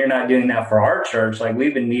 how come you're not doing that for our church? Like,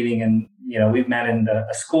 we've been meeting and, we've met in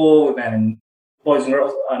a school, we've met in Boys and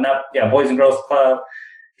Girls Club,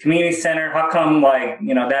 community center. How come, like,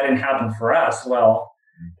 that didn't happen for us? Well,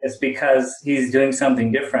 it's because he's doing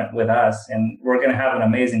something different with us, and we're going to have an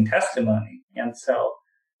amazing testimony. And so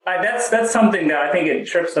that's something that I think it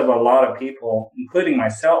trips up a lot of people, including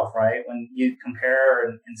myself, right? When you compare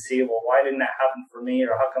and see, well, why didn't that happen for me?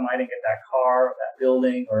 Or how come I didn't get that car or that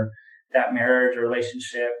building or that marriage or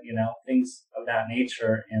relationship, things of that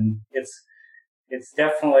nature. And it's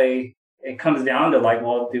definitely, it comes down to like,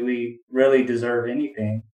 well, do we really deserve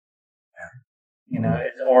anything?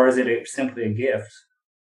 Or is it simply a gift?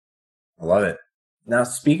 I love it. Now,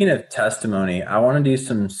 speaking of testimony, I want to do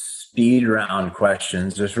some speed round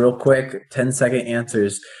questions, just real quick, 10-second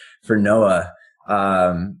answers for Noah.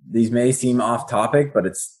 These may seem off topic, but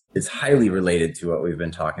it's highly related to what we've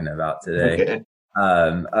been talking about today.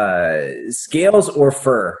 Okay. Scales or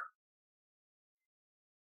fur?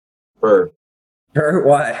 Fur. Fur,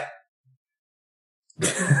 why?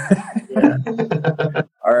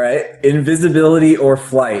 All right. Invisibility or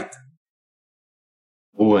flight?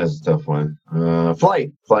 Ooh, that's a tough one.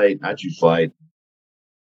 Flight. I choose flight.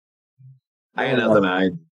 I got nothing to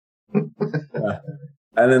hide.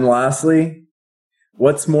 And then lastly,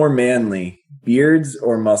 what's more manly, beards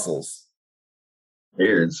or muscles?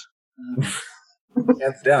 Beards.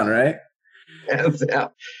 Hands down, right? Hands down.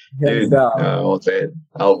 Hands Dude, down. I won't say it.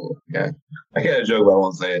 Okay. I got a joke, but I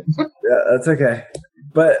won't say it. Yeah, that's okay.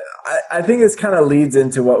 But I think this kind of leads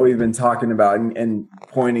into what we've been talking about and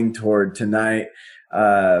pointing toward tonight.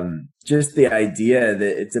 Just the idea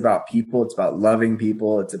that it's about people, it's about loving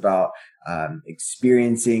people, it's about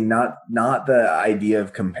experiencing not the idea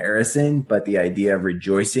of comparison, but the idea of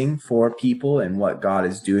rejoicing for people and what God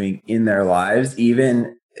is doing in their lives,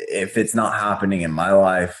 even if it's not happening in my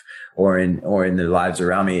life or in the lives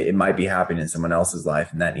around me. It might be happening in someone else's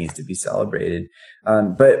life, and that needs to be celebrated.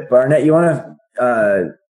 But Barnett, you want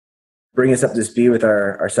to bring us up to speed with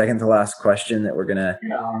our second to last question that we're gonna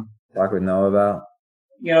talk with Noah about?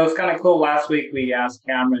 It's kind of cool. Last week we asked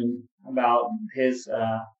Cameron about his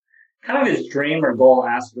kind of his dream or goal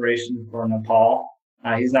aspiration for Nepal.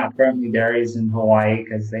 He's not currently there. He's in Hawaii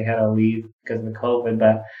because they had to leave because of COVID.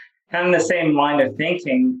 But kind of the same line of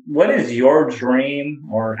thinking, what is your dream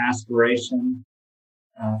or aspiration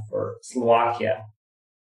for Slovakia?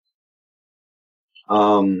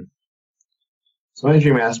 So my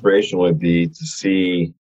dream aspiration would be to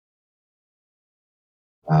see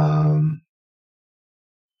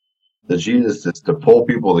the Jesus is to pull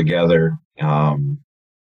people together in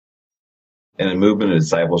a movement of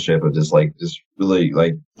discipleship of just really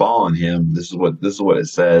like following him. This is what it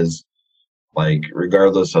says. Like,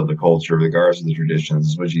 regardless of the culture, regardless of the traditions,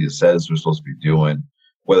 this is what Jesus says we're supposed to be doing.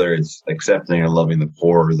 Whether it's accepting or loving the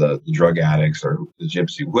poor, the drug addicts, or the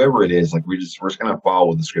gypsy, whoever it is, like we're just gonna follow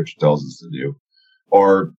what the scripture tells us to do.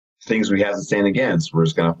 Or things we have to stand against. We're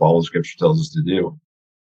just going to follow what Scripture tells us to do.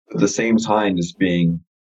 At the same time, just being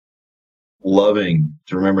loving,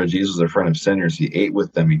 to remember Jesus was a friend of sinners. He ate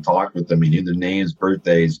with them. He talked with them. He knew their names,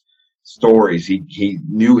 birthdays, stories. He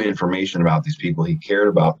knew information about these people. He cared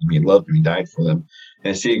about them. He loved them. He died for them.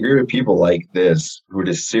 And see, a group of people like this who are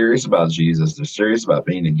just serious about Jesus. They're serious about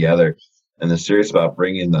being together, and they're serious about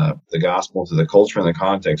bringing the gospel to the culture and the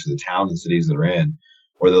context of the town and cities they're in,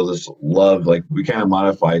 where they'll just love, like we kind of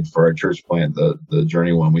modified for our church plant, the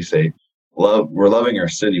journey one. We say, we're loving our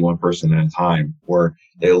city one person at a time, where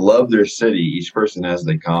they love their city, each person as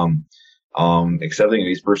they come, accepting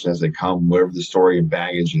each person as they come, whatever the story and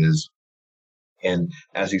baggage is. And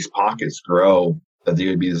as these pockets grow, that there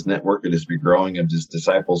would be this network that just be growing of just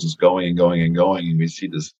disciples just going and going and going. And we see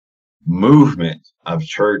this movement of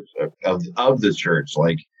church, of the church.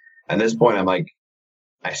 Like at this point, I'm like,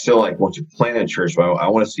 I still like want to plant a church, but I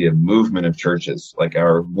want to see a movement of churches. Like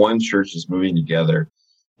our one church is moving together,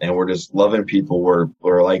 and we're just loving people.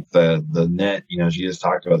 We're like the net, Jesus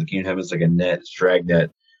talked about the kingdom of heaven is like a net, it's drag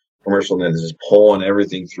net, commercial net is just pulling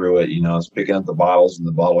everything through it. It's picking up the bottles and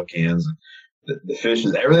the bottle cans, the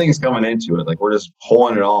fishes, everything's coming into it. Like we're just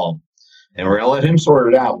pulling it all, and we're going to let him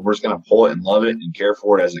sort it out. We're just going to pull it and love it and care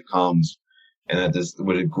for it as it comes. And that this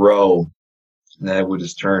would it grow, and that it would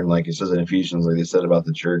just turn, like it says in Ephesians, like they said about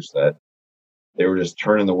the church, that they were just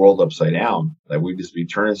turning the world upside down. That we'd just be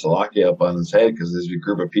turning Slovakia up on its head, because there's a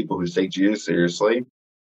group of people who take Jesus seriously,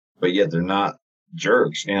 but yet they're not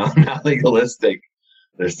jerks, not legalistic.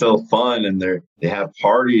 They're still fun, and they have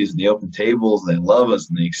parties and they open tables, and they love us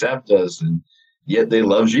and they accept us, and yet they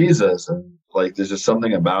love Jesus. And like there's just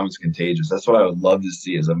something about them that's contagious. That's what I would love to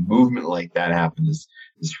see, is a movement like that happen. This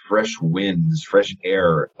fresh wind, this fresh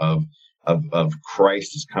air of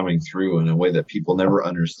Christ is coming through in a way that people never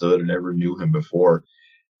understood and never knew him before.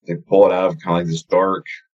 They pull it out of kind of like this dark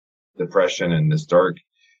depression and this dark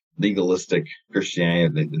legalistic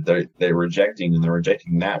Christianity that they're rejecting, and they're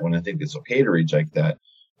rejecting that when I think it's okay to reject that.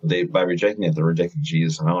 By rejecting it, they're rejecting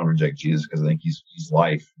Jesus, and I want to reject Jesus because I think he's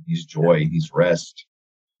life, he's joy, he's rest,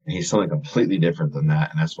 and he's something completely different than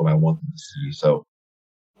that, and that's what I want them to see. So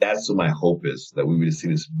that's what my hope is, that we would see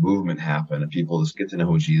this movement happen, and people just get to know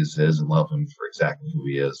who Jesus is and love him for exactly who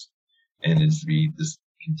he is, and it's be this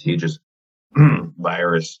contagious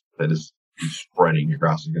virus that is spreading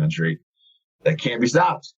across the country that can't be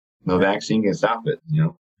stopped. No vaccine can stop it.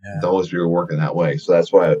 The Holy Spirit working that way. So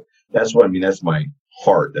that's why I mean. That's my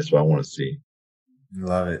heart. That's what I want to see.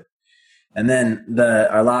 Love it. And then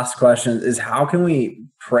our last question is, how can we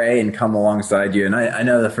pray and come alongside you? And I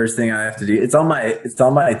know the first thing I have to do, it's on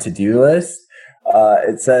my to-do list.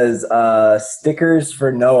 It says stickers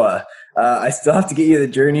for Noah. I still have to get you the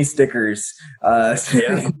Journey stickers. So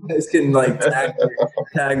you guys can tag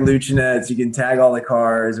Lucenec. You can tag all the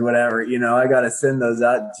cars, whatever. I got to send those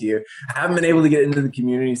out to you. I haven't been able to get into the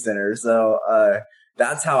community center, so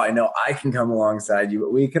that's how I know I can come alongside you.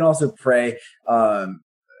 But we can also pray.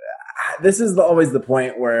 This is always the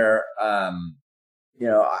point where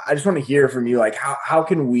I just want to hear from you. Like, how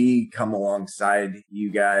can we come alongside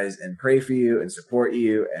you guys and pray for you and support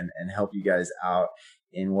you and help you guys out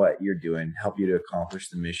in what you're doing, help you to accomplish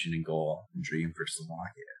the mission and goal and dream for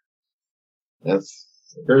Slovakia? That's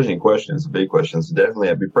an encouraging question. It's a big question. So definitely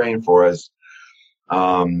I'd be praying for us.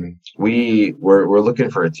 We're looking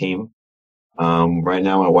for a team. Right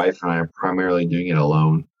now my wife and I are primarily doing it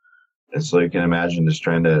alone. And so you can imagine just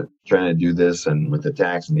trying to do this, and with the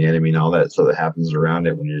attacks and the enemy and all that stuff that happens around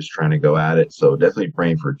it when you're just trying to go at it. So definitely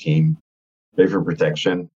praying for a team, pray for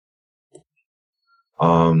protection.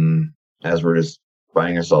 As we're just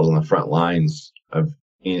finding ourselves on the front lines of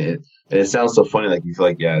it. And it sounds so funny, like you feel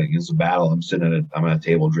like, yeah, it's a battle. I'm at a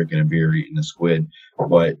table drinking a beer, eating a squid.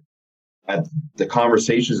 But the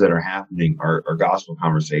conversations that are happening are gospel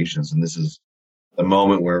conversations, and this is the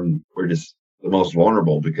moment where we're just the most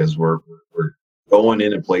vulnerable, because we're going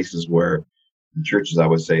into places where the churches, I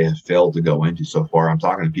would say, have failed to go into so far. I'm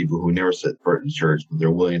talking to people who never sit foot in church, but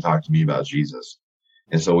they're willing to talk to me about Jesus.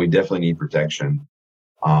 And so we definitely need protection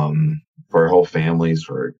for our whole families,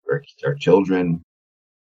 for our children.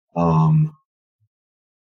 So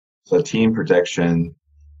team protection.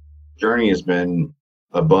 Journey has been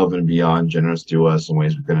above and beyond generous to us in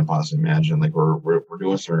ways we couldn't possibly imagine. Like we're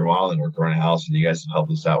doing some remodeling work around the house, and you guys have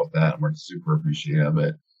helped us out with that, and we're super appreciative of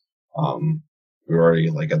it. We already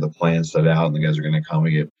got the plan set out, and the guys are going to come.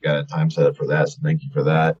 We got a time set up for that, so thank you for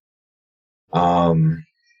that.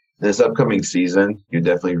 This upcoming season, you're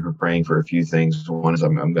definitely praying for a few things. One is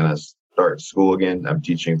I'm going to start school again. I'm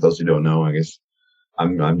teaching. Those who don't know, I guess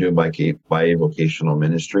I'm doing bi-vocational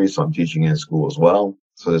ministry, so I'm teaching in school as well.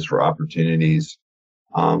 So there's for opportunities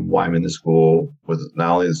why I'm in the school with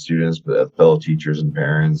not only the students, but fellow teachers and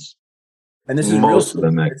parents. And this is Most real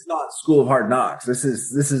of them. It's not School of Hard Knocks. This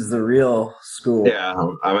is the real school. Yeah,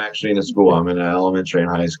 I'm actually in a school. I'm in an elementary and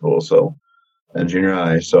high school, and junior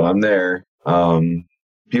high. So I'm there. Most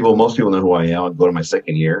people know who I am. I go to my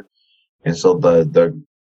second year, and so the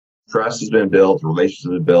trust has been built, relationships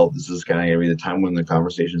have been built. This is kind of going to be the time when the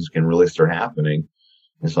conversations can really start happening.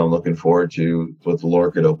 And so I'm looking forward to what the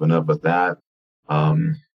Lord could open up with that. I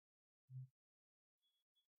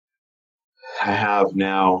have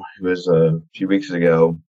now, it was a few weeks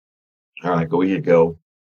ago, or like a week ago.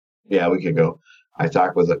 Yeah, a week ago. I have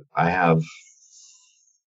 4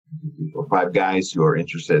 or 5 guys who are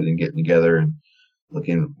interested in getting together and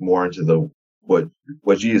looking more into what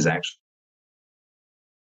Jesus actually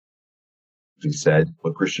said,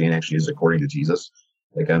 what Christianity actually is according to Jesus.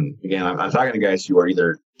 Like I'm talking to guys who are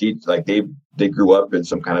either they grew up in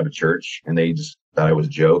some kind of a church and they just thought it was a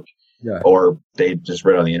joke, or they just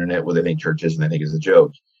read on the internet what they think church is and they think it's a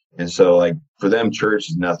joke. And so like for them, church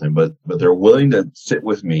is nothing, but they're willing to sit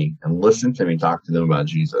with me and listen to me talk to them about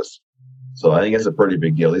Jesus. So I think it's a pretty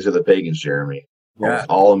big deal. These are the pagans, Jeremy. Almost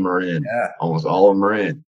all of them are in. Yeah. Almost all of them are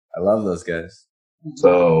in. I love those guys.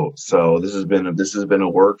 So this has been a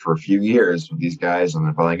work for a few years with these guys, and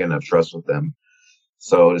I finally got enough trust with them.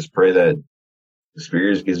 So just pray that the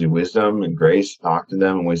Spirit gives me wisdom and grace to talk to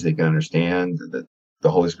them in ways they can understand, that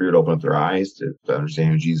the Holy Spirit open up their eyes to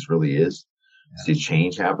understand who Jesus really is, see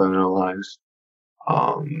change happen in their lives.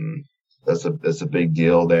 That's a big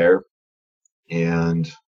deal there.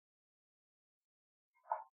 And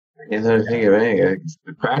then think of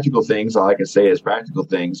the practical things. All I can say is practical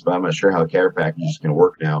things, but I'm not sure how care package is going to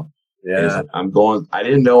work now. Yeah, I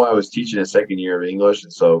didn't know I was teaching a second year of English,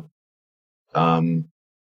 and so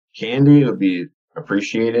candy would be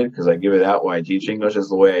appreciated because I give it out when I teach English. Is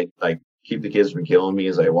the way I keep the kids from killing me.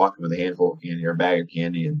 Is I walk them with a handful of candy or a bag of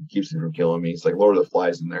candy and keeps them from killing me. It's like Lord of the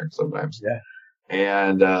Flies in there sometimes. Yeah,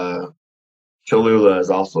 and Cholula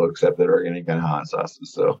is also accepted organic kind of hot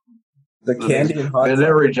sauces. So. The candy and hot sauce.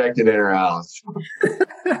 They're rejected in our house.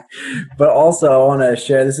 But also, I want to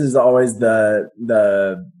share. This is always the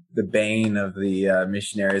bane of the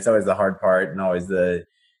missionary. It's always the hard part, and always the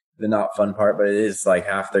not fun part. But it is like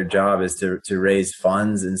half their job is to raise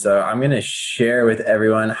funds. And so I'm going to share with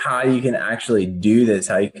everyone how you can actually do this.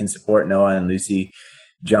 How you can support Noah and Lucy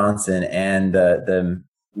Johnson and the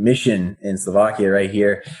mission in Slovakia right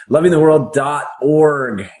here,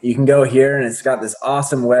 lovingtheworld.org. You can go here and it's got this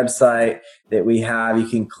awesome website that we have. You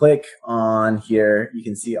can click on here. You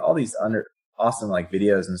can see all these awesome like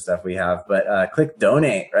videos and stuff we have, but click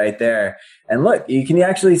donate right there. And look, you can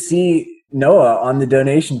actually see Noah on the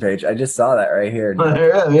donation page. I just saw that right here.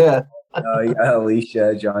 Yeah.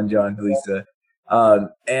 Alicia, John, Lisa.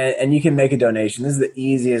 And you can make a donation. This is the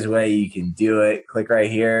easiest way you can do it. Click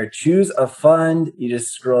right here, choose a fund. You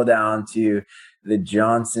just scroll down to the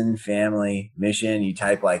Johnson Family Mission. You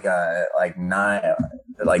type like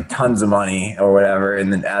tons of money or whatever,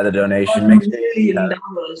 and then add a donation. $1 million.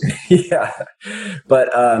 Yeah. But,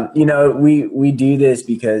 we do this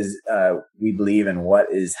because, we believe in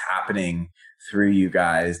what is happening through you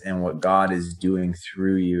guys and what God is doing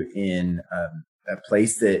through you in, a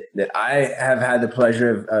place that I have had the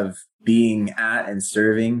pleasure of being at and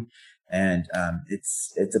serving. And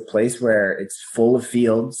it's a place where it's full of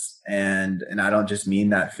fields. And I don't just mean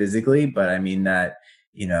that physically, but I mean that,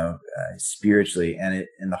 spiritually. And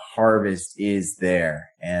the harvest is there.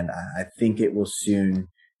 And I think it will soon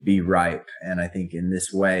be ripe. And I think in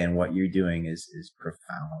this way and what you're doing is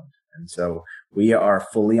profound. And so we are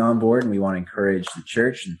fully on board, and we want to encourage the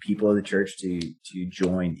church and people of the church to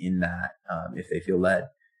join in that if they feel led,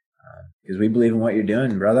 because we believe in what you're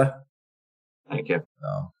doing, brother. Thank you.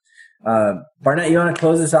 So, Barnett, you want to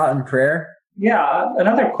close us out in prayer? Yeah.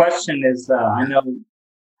 Another question is, I know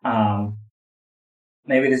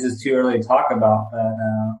maybe this is too early to talk about, but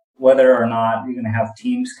whether or not you're going to have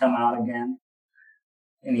teams come out again.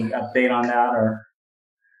 Any update on that or?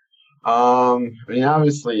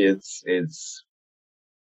 Obviously it's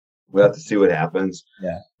we'll have to see what happens.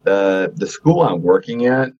 Yeah. The school I'm working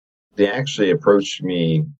at, they actually approached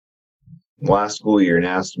me last school year and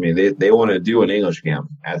asked me, they want to do an English camp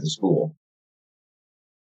at the school.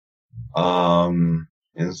 And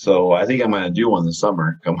so I think I'm going to do one this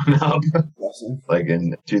summer coming up, awesome. Like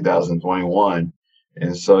in 2021.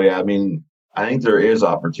 And so, yeah, I think there is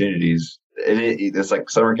opportunities. And it's like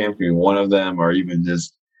summer camp can be one of them, or even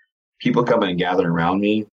just people coming and gathering around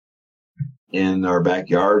me in our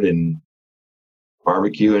backyard and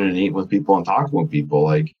barbecuing and eating with people and talking with people.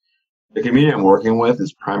 Like the community I'm working with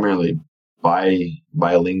is primarily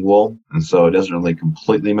bilingual, and so it doesn't really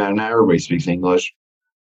completely matter. Not everybody speaks English,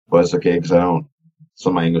 but it's okay because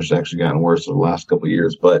some of my English has actually gotten worse over the last couple of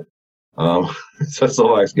years, but so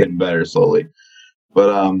Slovak's getting better slowly.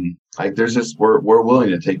 But like there's just we're willing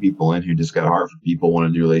to take people in who just got a heart for people, want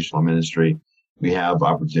to do relational ministry. We have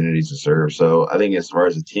opportunities to serve. So I think as far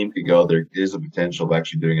as the team could go, there is a potential of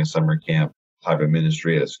actually doing a summer camp type of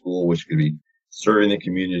ministry at a school, which could be serving the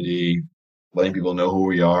community, letting people know who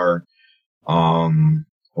we are,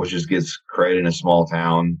 which just gets credit in a small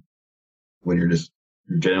town when you're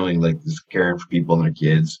generally like just caring for people and their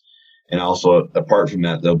kids. And also, apart from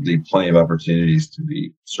that, there'll be plenty of opportunities to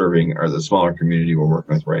be serving the smaller community we're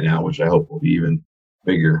working with right now, which I hope will be even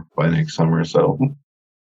bigger by next summer. So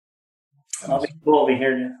I'll be cool to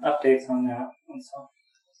hear updates on that.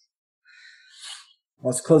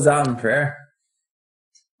 Let's close out in prayer.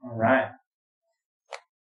 All right.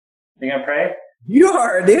 You gonna pray? You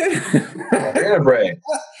are, dude. I'm gonna pray.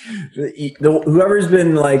 Whoever's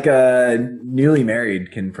been like newly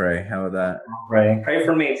married can pray. How about that? Pray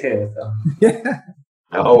for me too. So. Yeah.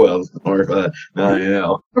 Oh well, don't worry about that. No, you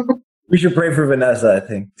know. We should pray for Vanessa, I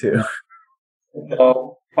think, too.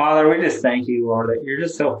 So, Father, we just thank you, Lord, that you're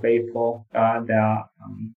just so faithful, God. That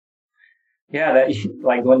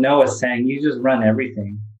like what Noah's saying, you just run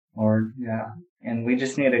everything, Lord. Yeah. And we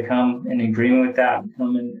just need to come in agreement with that,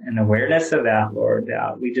 come in awareness of that, Lord.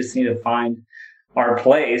 That we just need to find our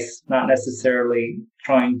place, not necessarily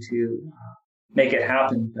trying to make it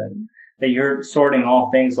happen, but that you're sorting all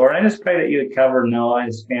things, Lord. I just pray that you would cover Noah,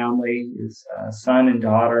 his family, his son and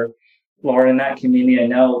daughter, Lord, in that community. I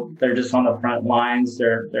know they're just on the front lines.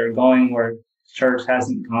 They're going where church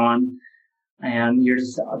hasn't gone. And you're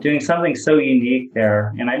just doing something so unique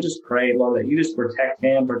there. And I just pray, Lord, that you just protect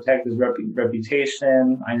him, protect his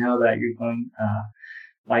reputation. I know that you're going,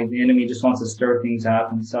 like the enemy just wants to stir things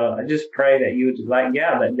up. And so I just pray that you would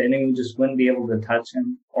that the enemy just wouldn't be able to touch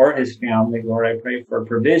him or his family, Lord. I pray for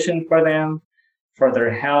provision for them, for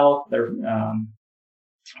their health,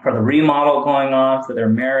 for the remodel going on, for their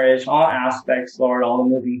marriage, all aspects, Lord, all the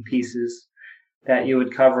moving pieces, that you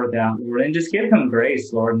would cover that, Lord, and just give him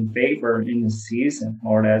grace, Lord, and favor in this season,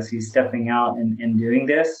 Lord, as he's stepping out and doing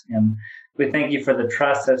this. And we thank you for the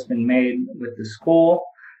trust that's been made with the school.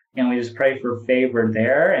 And we just pray for favor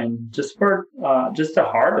there and just for just a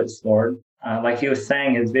harvest, Lord. Like he was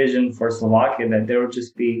saying, his vision for Slovakia, that there would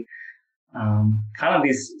just be kind of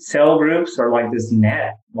these cell groups or like this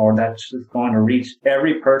net, Lord, that's just going to reach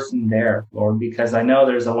every person there, Lord, because I know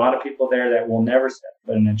there's a lot of people there that will never step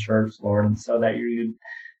foot in a church, Lord, and so that you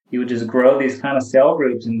would just grow these kind of cell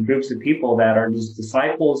groups and groups of people that are just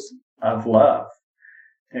disciples of love,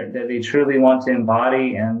 that they truly want to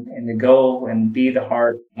embody and to go and be the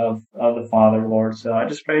heart of the Father, Lord. So I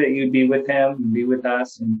just pray that you'd be with him and be with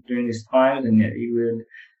us and during these times, and that you would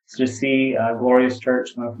just see a glorious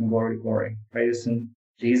church going from glory to glory. Pray this in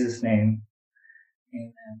Jesus' name.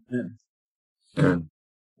 Amen. Amen.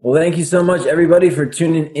 Well, thank you so much, everybody, for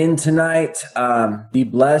tuning in tonight. Be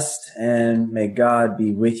blessed, and may God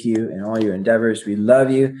be with you in all your endeavors. We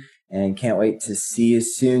love you and can't wait to see you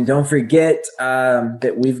soon. Don't forget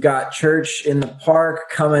that we've got church in the park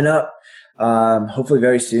coming up, hopefully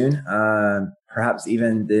very soon, perhaps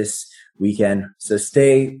even this weekend. So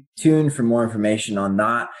stay tuned for more information on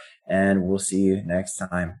that, and we'll see you next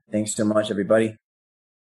time. Thanks so much, everybody.